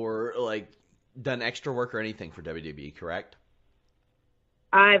tryout or like done extra work or anything for WWE, correct?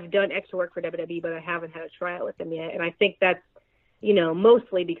 I've done extra work for WWE, but I haven't had a tryout with them yet, and I think that's, you know,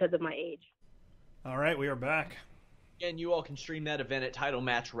 mostly because of my age. All right, we are back. And you all can stream that event at Title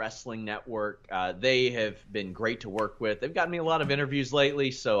Match Wrestling Network. They have been great to work with. They've gotten me a lot of interviews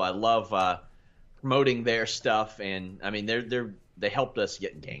lately, so I love promoting their stuff. And I mean, they helped us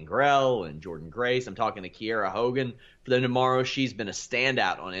get Gangrel and Jordan Grace. I'm talking to Kiera Hogan for them tomorrow. She's been a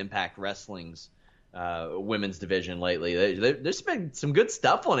standout on Impact Wrestling's women's division lately. There's been some good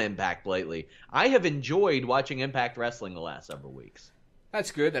stuff on Impact lately. I have enjoyed watching Impact Wrestling the last several weeks.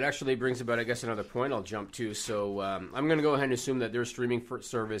 That's good. That actually brings about, I guess, another point I'll jump to. So I'm going to go ahead and assume that their streaming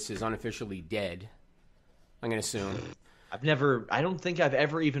service is unofficially dead. I'm going to assume. I don't think I've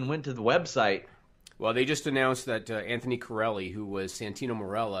ever even went to the website. Well, they just announced that Anthony Corelli, who was Santino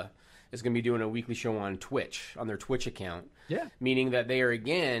Marella, is going to be doing a weekly show on Twitch, on their Twitch account. Yeah. Meaning that they are,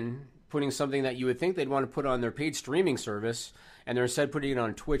 again, putting something that you would think they'd want to put on their paid streaming service, and they're instead putting it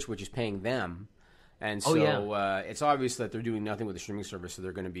on Twitch, which is paying them. And so it's obvious that they're doing nothing with the streaming service, so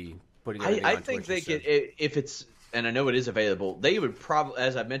they're going to be putting everything on Twitch. I think they could, if it's, and I know it is available, they would probably,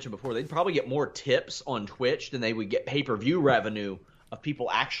 as I mentioned before, they'd probably get more tips on Twitch than they would get pay-per-view revenue of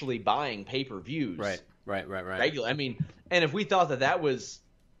people actually buying pay-per-views. Right. Regular. I mean, and if we thought that was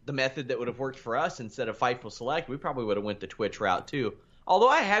the method that would have worked for us instead of Fightful Select, we probably would have went the Twitch route too. Although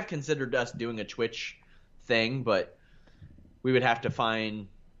I have considered us doing a Twitch thing, but we would have to find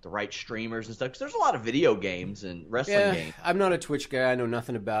the right streamers and stuff, because there's a lot of video games and wrestling games. I'm not a Twitch guy. I know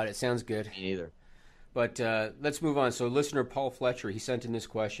nothing about it. Sounds good. Me neither. But let's move on. So listener Paul Fletcher, he sent in this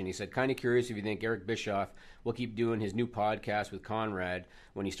question. He said, kind of curious if you think Eric Bischoff will keep doing his new podcast with Conrad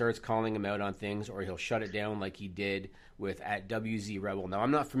when he starts calling him out on things, or he'll shut it down like he did with at WZ Rebel. Now,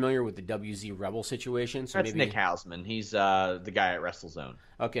 I'm not familiar with the WZ Rebel situation. So that's Nick Hausman. He's the guy at WrestleZone.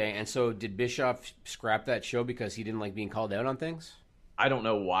 Okay, and so did Bischoff scrap that show because he didn't like being called out on things? I don't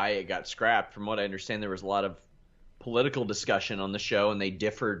know why it got scrapped. From what I understand, there was a lot of political discussion on the show, and they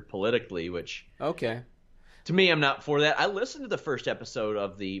differed politically, which... Okay. To me, I'm not for that. I listened to the first episode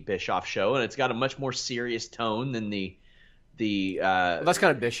of the Bischoff show, and it's got a much more serious tone than the well, that's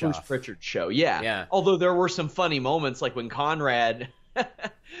kind of Bischoff. Bruce Pritchard show. Yeah. Although there were some funny moments, like when Conrad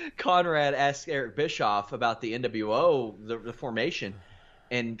asked Eric Bischoff about the NWO, the formation,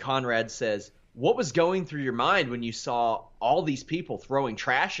 and Conrad says, "What was going through your mind when you saw all these people throwing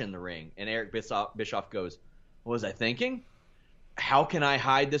trash in the ring?" And Eric Bischoff goes, "What was I thinking? How can I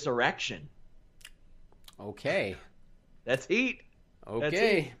hide this erection?" Okay. That's heat. Okay. That's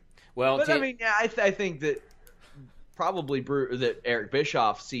heat. Well, but I mean, yeah, I think that probably that Eric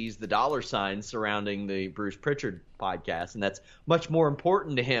Bischoff sees the dollar signs surrounding the Bruce Pritchard podcast, and that's much more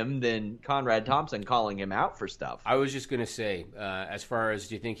important to him than Conrad Thompson calling him out for stuff. I was just going to say, as far as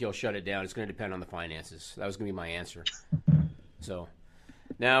do you think he'll shut it down, it's going to depend on the finances. That was going to be my answer. So...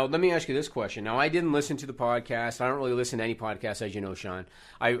 Now, let me ask you this question. Now, I didn't listen to the podcast. I don't really listen to any podcast, as you know, Sean.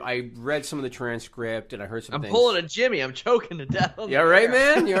 I read some of the transcript, and I heard some things. I'm pulling a Jimmy. I'm choking to death. You all right,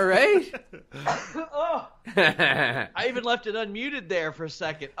 man? You all right? Oh. I even left it unmuted there for a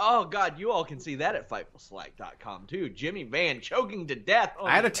second. Oh, God, you all can see that at FightfulSelect.com, too. Jimmy Van choking to death.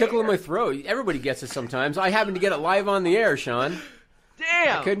 I had a tickle in my throat. Everybody gets it sometimes. I happened to get it live on the air, Sean.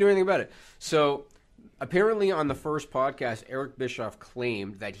 Damn. I couldn't do anything about it. So... Apparently, on the first podcast, Eric Bischoff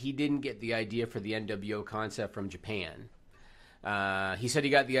claimed that he didn't get the idea for the NWO concept from Japan. He said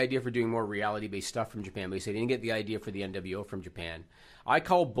he got the idea for doing more reality-based stuff from Japan, but he said he didn't get the idea for the NWO from Japan. I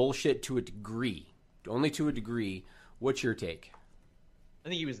call bullshit to a degree, only to a degree. What's your take? I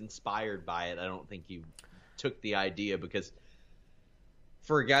think he was inspired by it. I don't think he took the idea because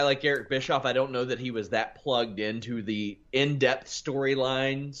for a guy like Eric Bischoff, I don't know that he was that plugged into the in-depth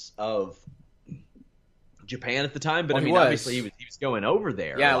storylines of Japan at the time, but I mean, obviously he was going over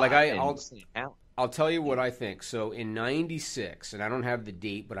there. Yeah, like I'll tell you what I think. So in '96, and I don't have the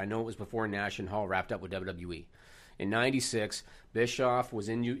date, but I know it was before Nash and Hall wrapped up with WWE. In '96, Bischoff was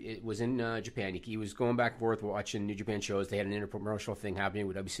in Japan. He was going back and forth watching New Japan shows. They had an interpromotional thing happening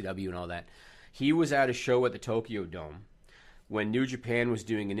with WCW and all that. He was at a show at the Tokyo Dome when New Japan was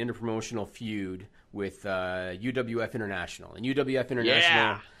doing an interpromotional feud with UWF International. And UWF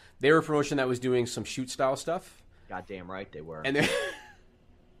International, they were a promotion that was doing some shoot-style stuff. Goddamn right they were. And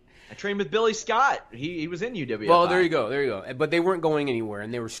I trained with Billy Scott. He was in UWF. Well, there you go. But they weren't going anywhere,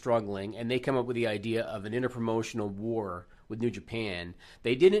 and they were struggling, and they come up with the idea of an interpromotional war with New Japan.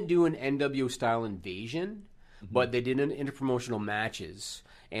 They didn't do an NWO-style invasion, but they did an interpromotional matches.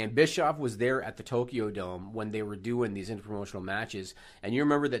 And Bischoff was there at the Tokyo Dome when they were doing these interpromotional matches. And you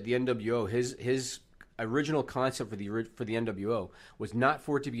remember that the NWO, his original concept for the NWO was not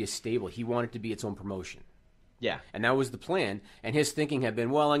for it to be a stable. He wanted it to be its own promotion. Yeah. And that was the plan. And his thinking had been,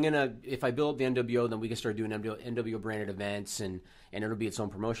 well, if I build the NWO, then we can start doing NWO branded events and it'll be its own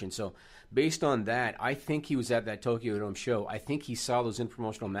promotion. So based on that, I think he was at that Tokyo Dome show. I think he saw those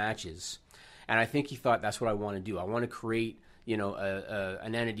interpromotional matches. And I think he thought, that's what I want to do. I want to create,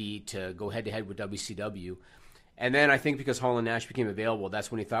 an entity to go head to head with WCW. And then I think because Hall and Nash became available,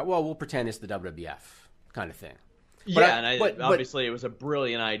 that's when he thought, well, we'll pretend it's the WWF kind of thing. Obviously it was a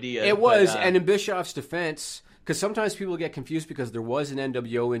brilliant idea. It was, and in Bischoff's defense, because sometimes people get confused because there was an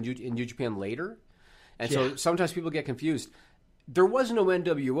NWO in New Japan later, and so sometimes people get confused. There was no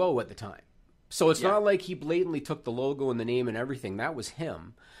NWO at the time. So it's not like he blatantly took the logo and the name and everything. That was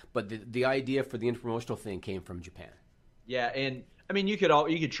him. But the idea for the interpromotional thing came from Japan. Yeah, and I mean you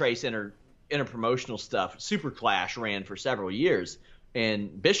could trace interpromotional stuff. Super Clash ran for several years,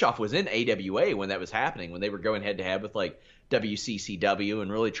 and Bischoff was in AWA when that was happening, when they were going head to head with like WCCW and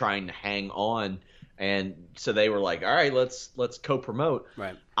really trying to hang on. And so they were like, all right, let's co-promote.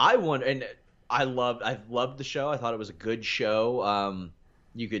 Right. I loved the show. I thought it was a good show.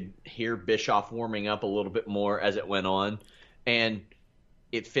 You could hear Bischoff warming up a little bit more as it went on, and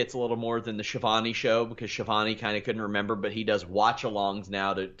it fits a little more than the Shivani show because Shivani kind of couldn't remember, but he does watch-alongs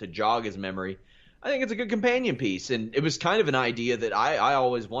now to jog his memory. I think it's a good companion piece, and it was kind of an idea that I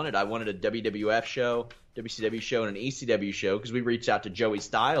always wanted. I wanted a WWF show, WCW show, and an ECW show because we reached out to Joey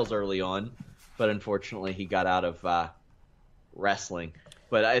Styles early on, but unfortunately he got out of wrestling.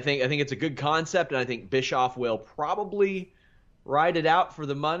 But I think it's a good concept, and I think Bischoff will probably ride it out for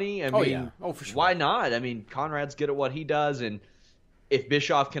the money. I mean, for sure. Why not? I mean, Conrad's good at what he does, and if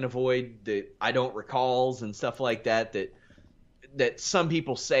Bischoff can avoid the I don't recalls and stuff like that some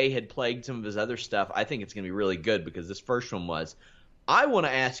people say had plagued some of his other stuff, I think it's going to be really good because this first one was. I want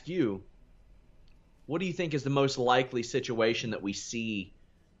to ask you, what do you think is the most likely situation that we see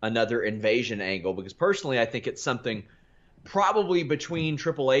another invasion angle? Because personally, I think it's something probably between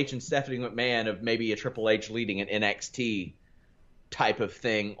Triple H and Stephanie McMahon of maybe a Triple H leading an NXT type of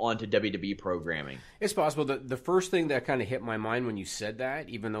thing onto WWE programming. It's possible. The first thing that kind of hit my mind when you said that,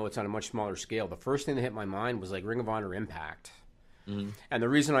 even though it's on a much smaller scale, the first thing that hit my mind was like Ring of Honor Impact. Mm-hmm. And the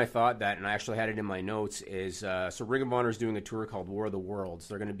reason I thought that, and I actually had it in my notes, is so Ring of Honor is doing a tour called War of the Worlds.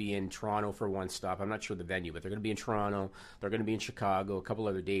 They're going to be in Toronto for one stop. I'm not sure the venue, but they're going to be in Toronto. They're going to be in Chicago, a couple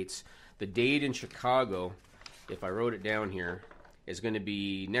other dates. The date in Chicago, if I wrote it down here, is going to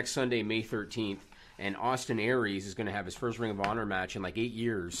be next Sunday, May 13th. And Austin Aries is going to have his first Ring of Honor match in like 8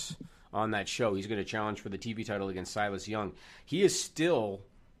 years on that show. He's going to challenge for the TV title against Silas Young. He is still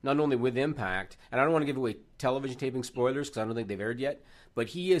not only with Impact, and I don't want to give away television taping spoilers because I don't think they've aired yet, but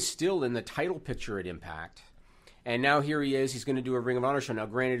he is still in the title picture at Impact. And now here he is. He's going to do a Ring of Honor show. Now,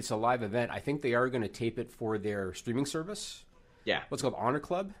 granted, it's a live event. I think they are going to tape it for their streaming service. Yeah. What's it called? Honor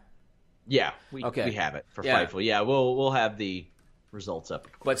Club? Yeah. We have it for Fightful. Yeah, we'll have the results up.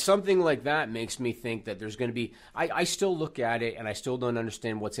 But something like that makes me think that there's going to be... I still look at it, and I still don't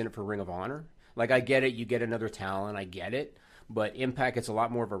understand what's in it for Ring of Honor. Like, I get it. You get another talent. I get it. But Impact gets a lot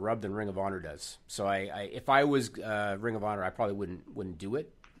more of a rub than Ring of Honor does. So if I was Ring of Honor, I probably wouldn't do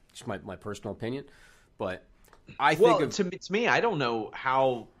it. Just my personal opinion. But I think... to me, I don't know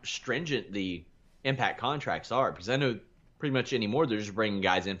how stringent the Impact contracts are, because I know pretty much anymore they're just bringing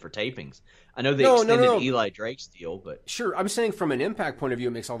guys in for tapings. I know they extended Eli Drake's deal, but... Sure, I'm saying from an Impact point of view,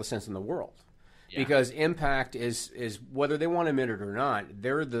 it makes all the sense in the world. Yeah. Because Impact is whether they want to admit it or not,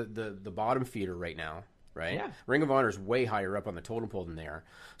 they're the bottom feeder right now, right? Yeah. Ring of Honor is way higher up on the totem pole than they are.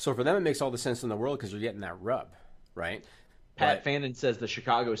 So for them, it makes all the sense in the world because you're getting that rub, right? Pat Fannin says the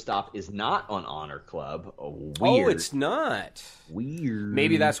Chicago stop is not on Honor Club. Weird. Oh, it's not. Weird.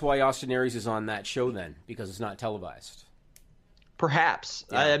 Maybe that's why Austin Aries is on that show then, because it's not televised. Perhaps.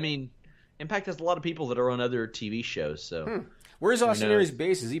 Yeah. I mean, Impact has a lot of people that are on other TV shows, so... Where's Austin Aries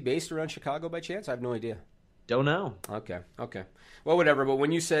based? Is he based around Chicago by chance? I have no idea. Don't know. Okay. Well, whatever. But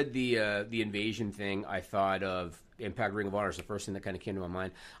when you said the invasion thing, I thought of Impact Ring of Honor is the first thing that kind of came to my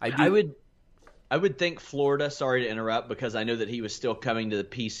mind. I would think Florida, sorry to interrupt, because I know that he was still coming to the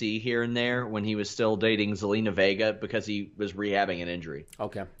PC here and there when he was still dating Zelina Vega because he was rehabbing an injury.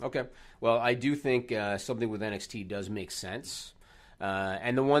 Okay. Well, I do think something with NXT does make sense.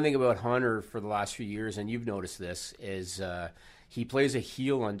 And the one thing about Hunter for the last few years, and you've noticed this, is he plays a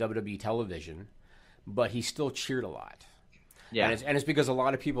heel on WWE television, but he's still cheered a lot. Yeah, and it's because a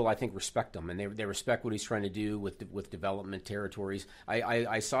lot of people, I think, respect him, and they respect what he's trying to do with development territories.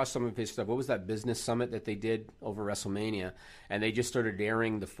 I saw some of his stuff. What was that business summit that they did over WrestleMania? And they just started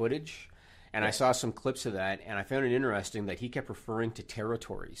airing the footage, and I saw some clips of that, and I found it interesting that he kept referring to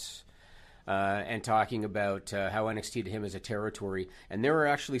territories. And talking about how NXT to him is a territory. And there are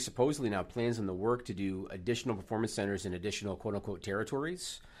actually supposedly now plans in the work to do additional performance centers in additional quote-unquote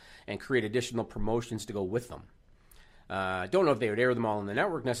territories and create additional promotions to go with them. Don't know if they would air them all on the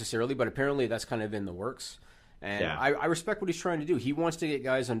network necessarily, but apparently that's kind of in the works. And yeah. I respect what he's trying to do. He wants to get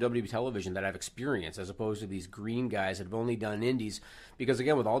guys on WWE television that have experience as opposed to these green guys that have only done indies. Because,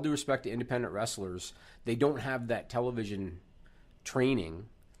 again, with all due respect to independent wrestlers, they don't have that television training.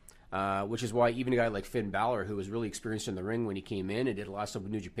 which is why even a guy like Finn Balor, who was really experienced in the ring when he came in and did a lot of stuff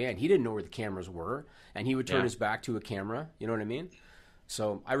with New Japan, he didn't know where the cameras were, and he would turn his back to a camera. You know what I mean?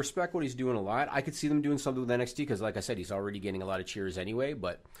 So I respect what he's doing a lot. I could see them doing something with NXT because, like I said, he's already getting a lot of cheers anyway.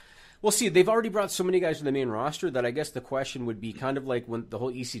 But we'll see. They've already brought so many guys to the main roster that I guess the question would be kind of like when the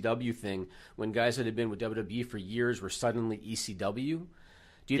whole ECW thing, when guys that had been with WWE for years were suddenly ECW.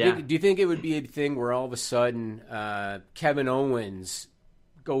 Do you think it would be a thing where all of a sudden Kevin Owens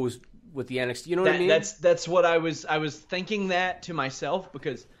goes with the NXT? You know what I mean? That's what I was thinking that to myself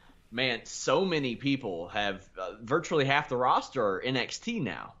because, man, so many people have virtually half the roster are NXT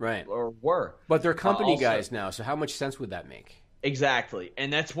now, right? Or were, but they're company guys now. So how much sense would that make? Exactly,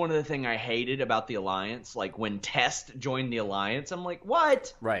 and that's one of the things I hated about the Alliance. Like when Test joined the Alliance, I'm like,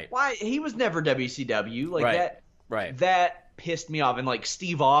 what? Right? Why he was never WCW like that? Right. That pissed me off. And like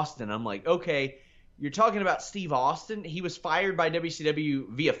Steve Austin, I'm like, okay. You're talking about Steve Austin. He was fired by WCW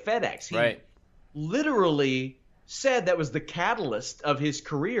via FedEx. He literally said that was the catalyst of his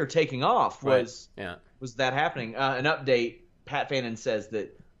career taking off. Was that happening? An update. Pat Fannin says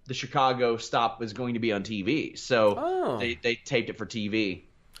that the Chicago stop was going to be on TV, so they taped it for TV.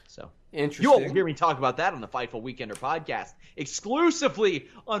 So interesting. You'll hear me talk about that on the Fightful Weekender podcast, exclusively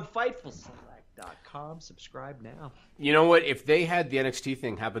on FightfulSelect.com. Subscribe now. You know what? If they had the NXT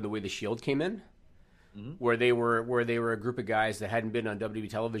thing happen the way the Shield came in. Mm-hmm. Where they were a group of guys that hadn't been on WWE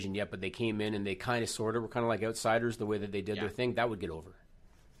television yet, but they came in and they kind of sort of were kind of like outsiders the way that they did their thing. That would get over.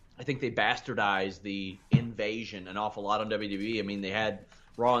 I think they bastardized the invasion an awful lot on WWE. I mean, they had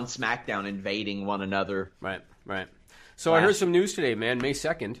Raw and SmackDown invading one another. Right. So I heard some news today, man. May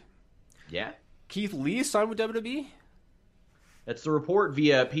 2nd. Yeah. Keith Lee signed with WWE? That's the report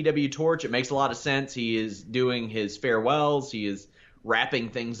via PW Torch. It makes a lot of sense. He is doing his farewells. He is wrapping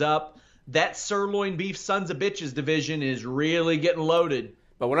things up. That sirloin beef sons of bitches division is really getting loaded.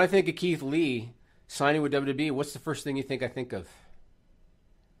 But when I think of Keith Lee signing with WWE, what's the first thing you think I think of?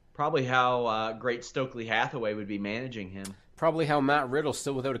 Probably how great Stokely Hathaway would be managing him. Probably how Matt Riddle's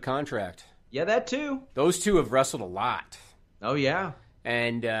still without a contract. Yeah, that too. Those two have wrestled a lot. Oh, yeah.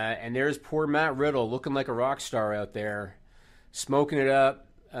 And there's poor Matt Riddle looking like a rock star out there, smoking it up,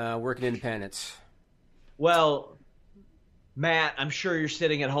 working independence. Well, Matt, I'm sure you're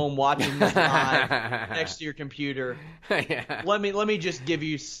sitting at home watching this live next to your computer. Yeah. Let me just give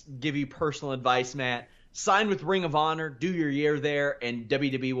you personal advice, Matt. Sign with Ring of Honor, do your year there, and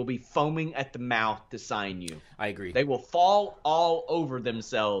WWE will be foaming at the mouth to sign you. I agree. They will fall all over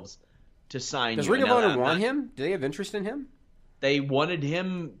themselves to sign you. Does Ring of Honor want him? Do they have interest in him? They wanted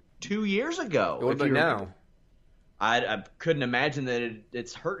him 2 years ago. What about now? I couldn't imagine that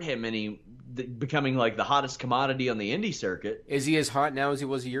it's hurt him becoming like the hottest commodity on the indie circuit. Is he as hot now as he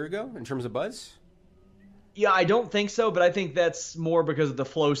was a year ago in terms of buzz? Yeah, I don't think so, but I think that's more because of the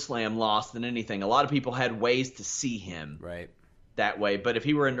Flow Slam loss than anything. A lot of people had ways to see him that way. But if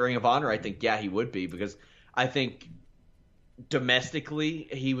he were in Ring of Honor, I think, he would be, because I think domestically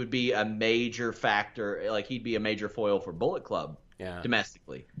he would be a major factor. Like, he'd be a major foil for Bullet Club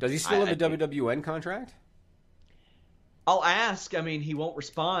domestically. Does he still have a WWN contract? I'll ask. I mean, he won't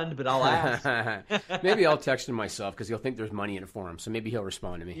respond, but I'll ask. Maybe I'll text him myself because he'll think there's money in it for him. So maybe he'll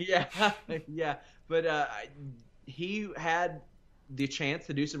respond to me. Yeah. But he had the chance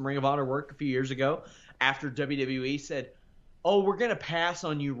to do some Ring of Honor work a few years ago after WWE said, oh, we're going to pass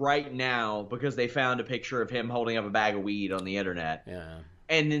on you right now because they found a picture of him holding up a bag of weed on the internet. Yeah.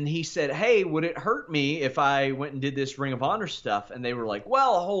 And then he said, hey, would it hurt me if I went and did this Ring of Honor stuff? And they were like,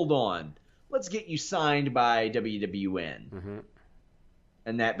 well, hold on. Let's get you signed by WWN. Mm-hmm.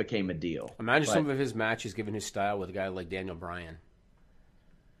 And that became a deal. Imagine some of his matches given his style with a guy like Daniel Bryan.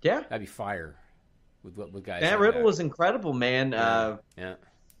 Yeah. That'd be fire with guys Matt like Riddle that. is incredible, man. Yeah.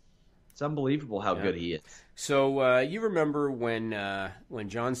 It's unbelievable how good he is. So you remember when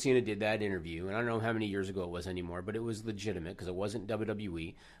John Cena did that interview, and I don't know how many years ago it was anymore, but it was legitimate because it wasn't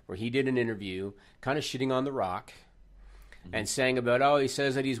WWE, where he did an interview kind of shitting on The Rock. And saying about, he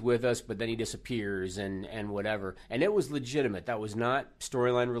says that he's with us, but then he disappears and whatever. And it was legitimate. That was not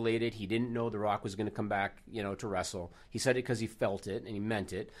storyline related. He didn't know The Rock was going to come back, to wrestle. He said it because he felt it and he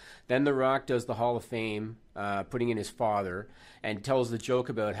meant it. Then The Rock does the Hall of Fame, putting in his father, and tells the joke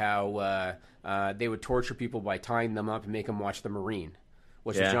about how they would torture people by tying them up and make them watch The Marine,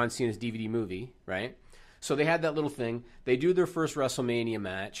 which is John Cena's DVD movie, right? So they had that little thing. They do their first WrestleMania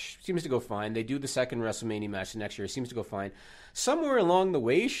match. Seems to go fine. They do the second WrestleMania match the next year. Seems to go fine. Somewhere along the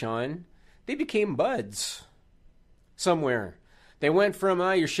way, Sean, they became buds. Somewhere. They went from,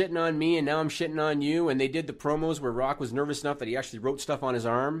 you're shitting on me, and now I'm shitting on you. And they did the promos where Rock was nervous enough that he actually wrote stuff on his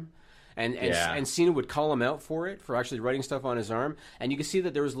arm. And Cena would call him out for it, for actually writing stuff on his arm. And you can see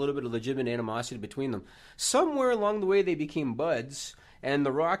that there was a little bit of legitimate animosity between them. Somewhere along the way, they became buds. And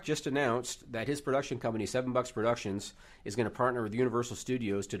The Rock just announced that his production company, $7 Productions, is going to partner with Universal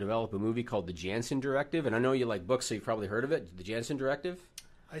Studios to develop a movie called The Jansen Directive. And I know you like books, so you've probably heard of it. The Jansen Directive?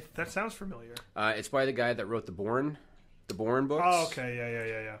 That sounds familiar. It's by the guy that wrote the Bourne books. Oh,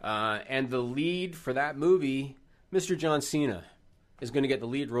 okay. Yeah. And the lead for that movie, Mr. John Cena, is going to get the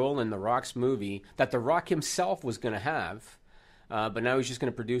lead role in The Rock's movie that The Rock himself was going to have, but now he's just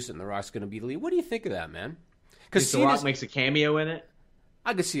going to produce it, and The Rock's going to be the lead. What do you think of that, man? Because The Rock makes a cameo in it.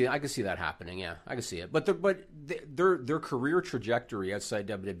 I could see that happening. Yeah, I could see it. But their career trajectory outside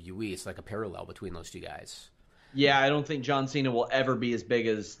WWE, it's like a parallel between those two guys. Yeah, I don't think John Cena will ever be as big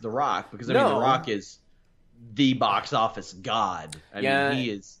as The Rock because The Rock is the box office god. I mean,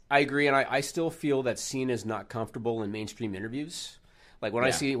 he is. I agree, and I still feel that Cena's not comfortable in mainstream interviews. Like when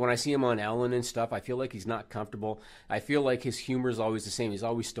I see him on Ellen and stuff, I feel like he's not comfortable. I feel like his humor is always the same. He's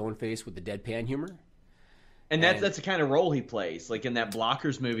always stone-faced with the deadpan humor. And that's the kind of role he plays. Like in that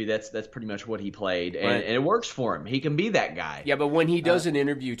Blockers movie, that's pretty much what he played, and it works for him. He can be that guy. Yeah, but when he does an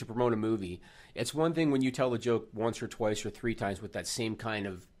interview to promote a movie, it's one thing when you tell a joke once or twice or three times with that same kind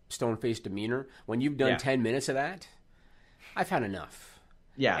of stone-faced demeanor. When you've done 10 minutes of that, I've had enough.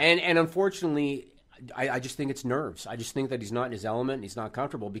 Yeah. And unfortunately, I just think it's nerves. I just think that he's not in his element and he's not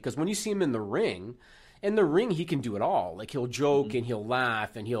comfortable because when you see him in the ring, he can do it all. Like he'll joke and he'll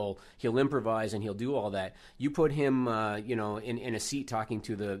laugh and he'll improvise and he'll do all that. You put him, in a seat talking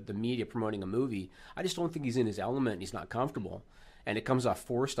to the media promoting a movie. I just don't think he's in his element and he's not comfortable. And it comes off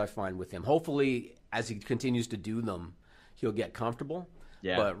forced, I find, with him. Hopefully, as he continues to do them, he'll get comfortable.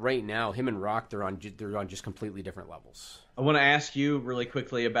 Yeah. But right now, him and Rock, they're on just completely different levels. I want to ask you really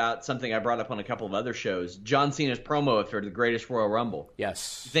quickly about something I brought up on a couple of other shows. John Cena's promo after the Greatest Royal Rumble.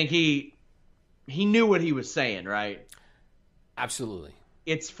 Yes. You think he knew what he was saying, right? Absolutely.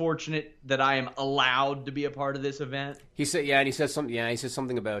 It's fortunate that I am allowed to be a part of this event. He said, and he said something. Yeah, he said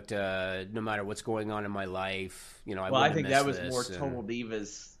something about no matter what's going on in my life, I think that was more Total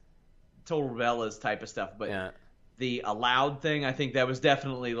Bellas type of stuff. But the allowed thing, I think that was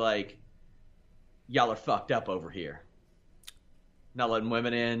definitely like, y'all are fucked up over here, not letting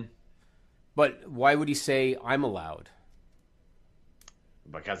women in. But why would he say I'm allowed?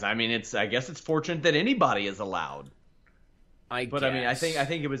 Because I guess it's fortunate that anybody is allowed. I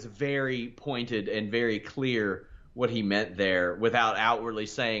think it was very pointed and very clear what he meant there without outwardly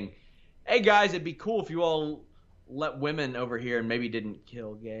saying, hey guys, it'd be cool if you all let women over here and maybe didn't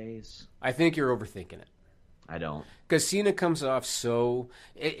kill gays. I think you're overthinking it. I don't. Because Cena comes off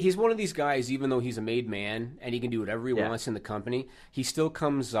he's one of these guys, even though he's a made man and he can do whatever he wants in the company, he still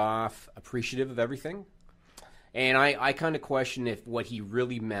comes off appreciative of everything. And I kind of question if what he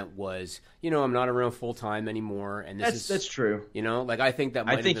really meant was, I'm not around full time anymore, and that's true. I think that.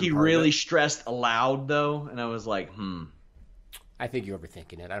 I think he really stressed allowed though, and I was like, I think you're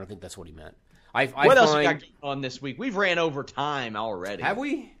overthinking it. I don't think that's what he meant. What else we got going on this week? We've ran over time already. Have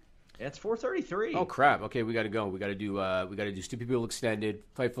we? Yeah, it's 4:33. Oh crap! Okay, we got to go. We got to do Stupid People Extended.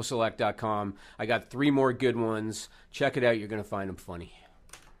 FightfulSelect.com. I got 3 more good ones. Check it out. You're gonna find them funny.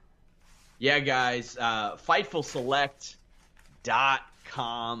 Yeah, guys,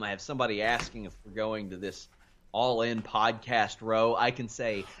 FightfulSelect.com. I have somebody asking if we're going to this all-in podcast row. I can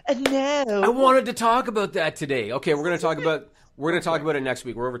say, no. I wanted to talk about that today. Okay, we're going to talk about it next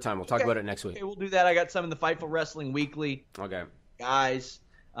week. We're over time. We'll talk about it next week. Okay, we'll do that. I got some in the Fightful Wrestling Weekly. Okay. Guys,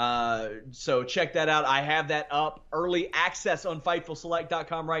 so check that out. I have that up. Early access on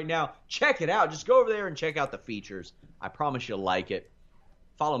FightfulSelect.com right now. Check it out. Just go over there and check out the features. I promise you'll like it.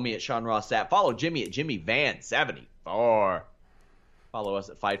 Follow me at Sean Ross Sapp. Follow Jimmy at Jimmy Van 74. Follow us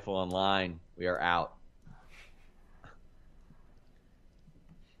at Fightful Online. We are out.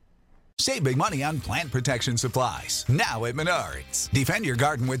 Save big money on plant protection supplies. Now at Menards. Defend your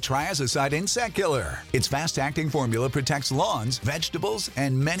garden with Triazicide Insect Killer. Its fast-acting formula protects lawns, vegetables,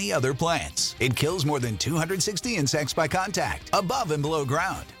 and many other plants. It kills more than 260 insects by contact, above and below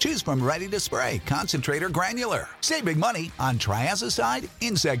ground. Choose from ready to spray, concentrate, or granular. Save big money on Triazicide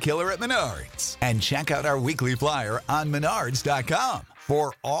Insect Killer at Menards. And check out our weekly flyer on Menards.com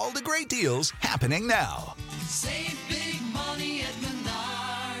for all the great deals happening now. Save